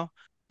Pelissaro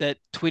that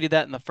tweeted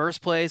that in the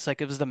first place?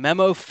 Like, it was the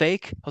memo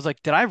fake. I was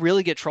like, did I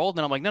really get trolled?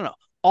 And I'm like, no.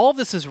 All of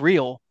this is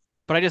real,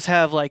 but I just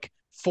have like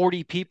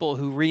 40 people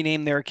who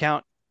renamed their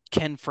account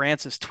Ken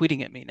Francis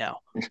tweeting at me now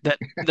that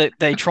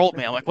they trolled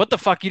me. I'm like, what the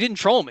fuck? You didn't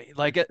troll me.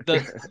 Like,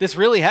 this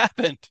really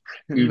happened.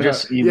 You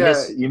missed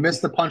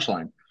the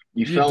punchline.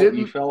 You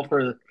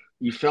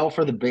fell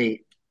for the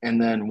bait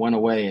and then went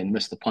away and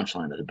missed the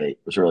punchline of the bait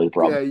was really the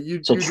problem. Yeah,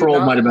 troll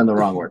might have been the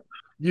wrong word.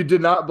 You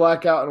did not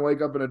black out and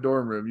wake up in a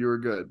dorm room. You were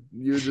good.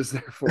 You were just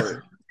there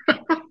for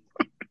it.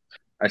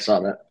 I saw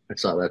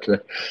that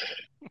today.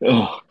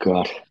 Oh,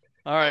 God.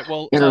 All right.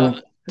 Well,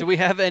 do we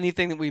have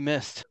anything that we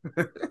missed?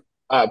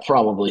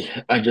 Probably.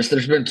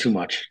 There's been too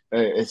much.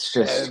 It's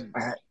just.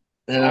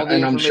 All the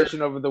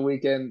information over the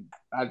weekend,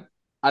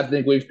 I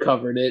think we've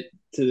covered it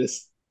to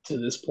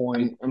this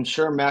point. I'm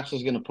sure Max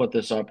is going to put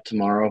this up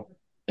tomorrow.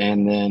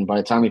 And then by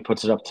the time he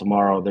puts it up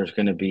tomorrow, there's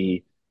going to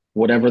be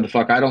whatever the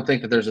fuck. I don't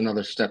think that there's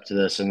another step to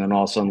this. And then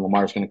all of a sudden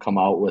Lamar's going to come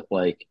out with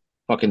like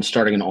fucking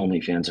starting an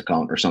OnlyFans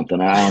account or something.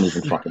 I don't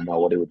even fucking know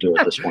what he would do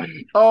at this point.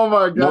 Oh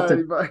my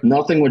God.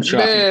 Nothing would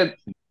shock me.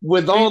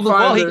 With all the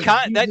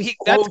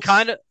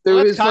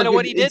that's kind of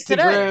what he did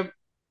today.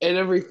 And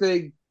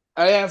everything.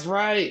 That's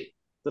right.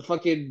 The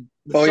fucking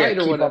site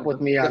or whatever. Keep up with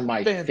me on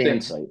my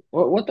fan site.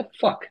 What the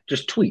fuck?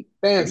 Just tweet.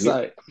 Fan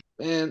site.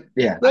 Man.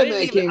 Yeah. I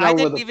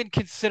didn't even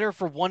consider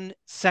for 1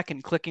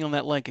 second clicking on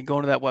that link and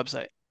going to that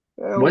website.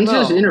 When's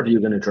his interview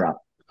going to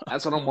drop?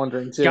 That's what I'm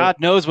wondering too. God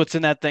knows what's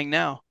in that thing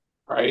now.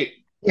 Right.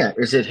 Yeah.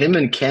 Is it him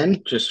and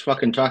Ken just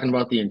fucking talking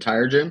about the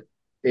entire gym?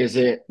 Is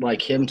it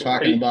like him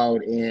talking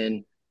about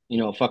in,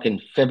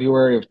 fucking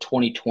February of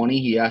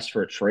 2020, he asked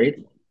for a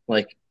trade?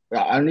 Like,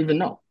 I don't even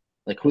know.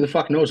 Like, who the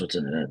fuck knows what's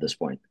in it at this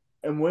point?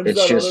 And when's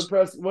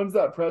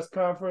that press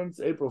conference?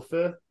 April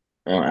 5th?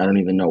 I don't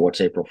even know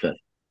what's April 5th.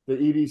 The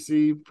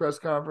EDC press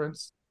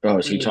conference. Oh,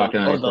 is he talking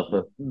about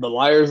the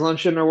Liars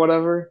Luncheon or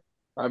whatever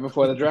right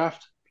before the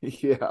draft?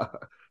 Yeah.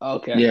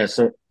 Okay. Yeah.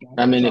 So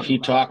I mean, if he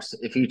talks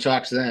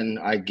then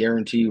I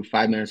guarantee you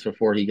 5 minutes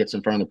before he gets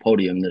in front of the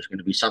podium, there's going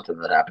to be something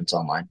that happens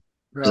online.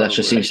 Because that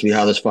just seems to be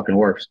how this fucking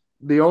works.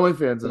 The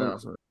OnlyFans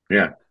announcement.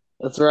 Yeah.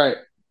 That's right.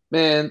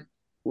 Man,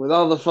 with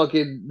all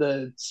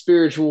the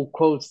spiritual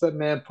quotes that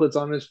man puts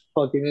on his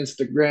fucking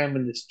Instagram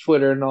and his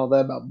Twitter and all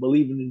that about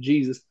believing in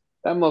Jesus,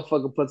 that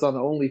motherfucker puts on the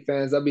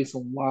OnlyFans. That'd be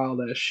some wild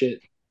ass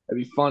shit.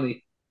 That'd be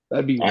funny.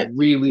 That'd be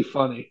really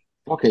funny.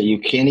 Okay, you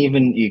can't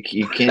even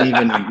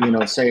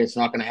say it's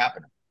not going to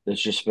happen.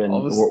 It's just been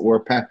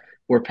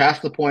we're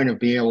past the point of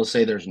being able to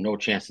say there's no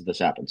chance that this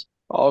happens.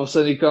 All of a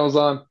sudden he comes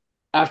on,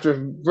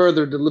 after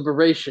further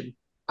deliberation,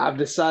 I've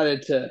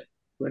decided to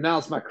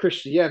renounce my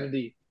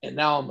Christianity and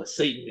now I'm a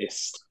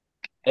Satanist.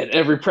 At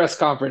every press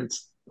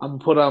conference, I'm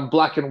gonna put on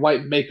black and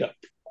white makeup.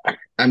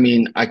 I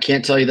mean, I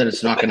can't tell you that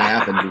it's not going to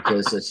happen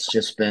because it's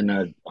just been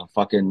it's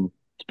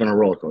been a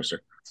roller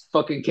coaster. It's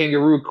fucking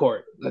kangaroo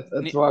court.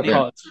 That's what I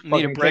call it.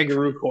 Need a break.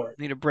 Kangaroo court.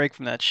 Need a break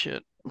from that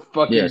shit.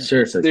 Fucking, yeah,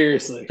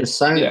 seriously. Just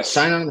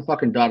sign on the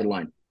fucking dotted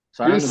line.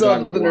 Do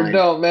something or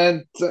don't,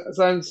 man.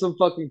 Sign some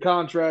fucking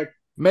contract.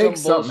 Make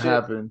something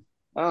happen.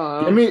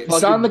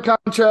 Sign the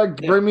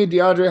contract. Bring me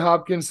DeAndre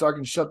Hopkins so I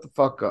can shut the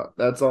fuck up.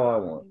 That's all I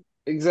want.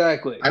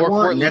 Exactly. I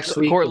want next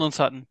week. Cortland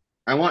Sutton.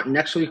 I want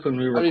next week when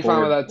we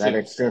record that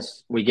it's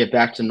just we get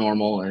back to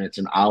normal and it's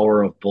an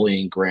hour of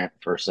bullying Grant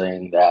for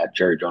saying that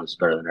Jerry Jones is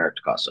better than Eric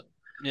DeCosta.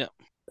 Yeah.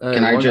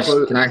 Can I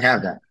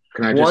have that?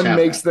 Can I just one have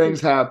makes that,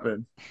 things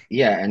happen?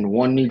 Yeah, and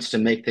one needs to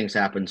make things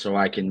happen so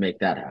I can make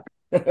that happen.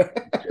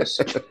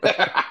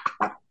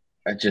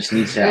 It just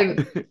needs to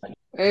happen.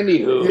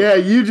 Anywho. Yeah,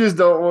 you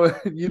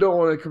don't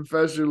want to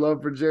confess your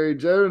love for Jerry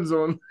Jones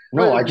on.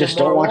 No, I just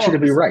don't want you to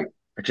be right.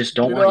 I just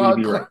don't want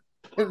you to be right.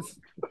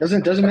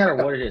 Doesn't matter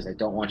what it is. I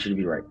don't want you to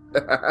be right.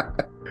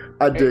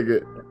 I dig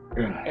it.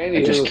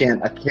 I just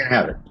can't. I can't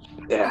have it.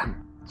 Yeah.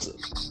 So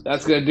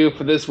that's gonna do it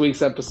for this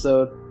week's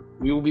episode.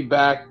 We will be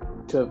back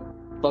to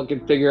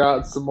fucking figure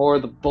out some more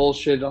of the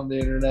bullshit on the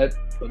internet.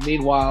 But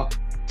meanwhile,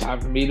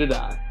 time for me to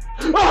die.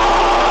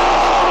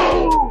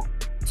 Oh!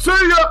 See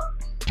ya!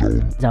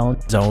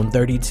 Zone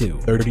 32.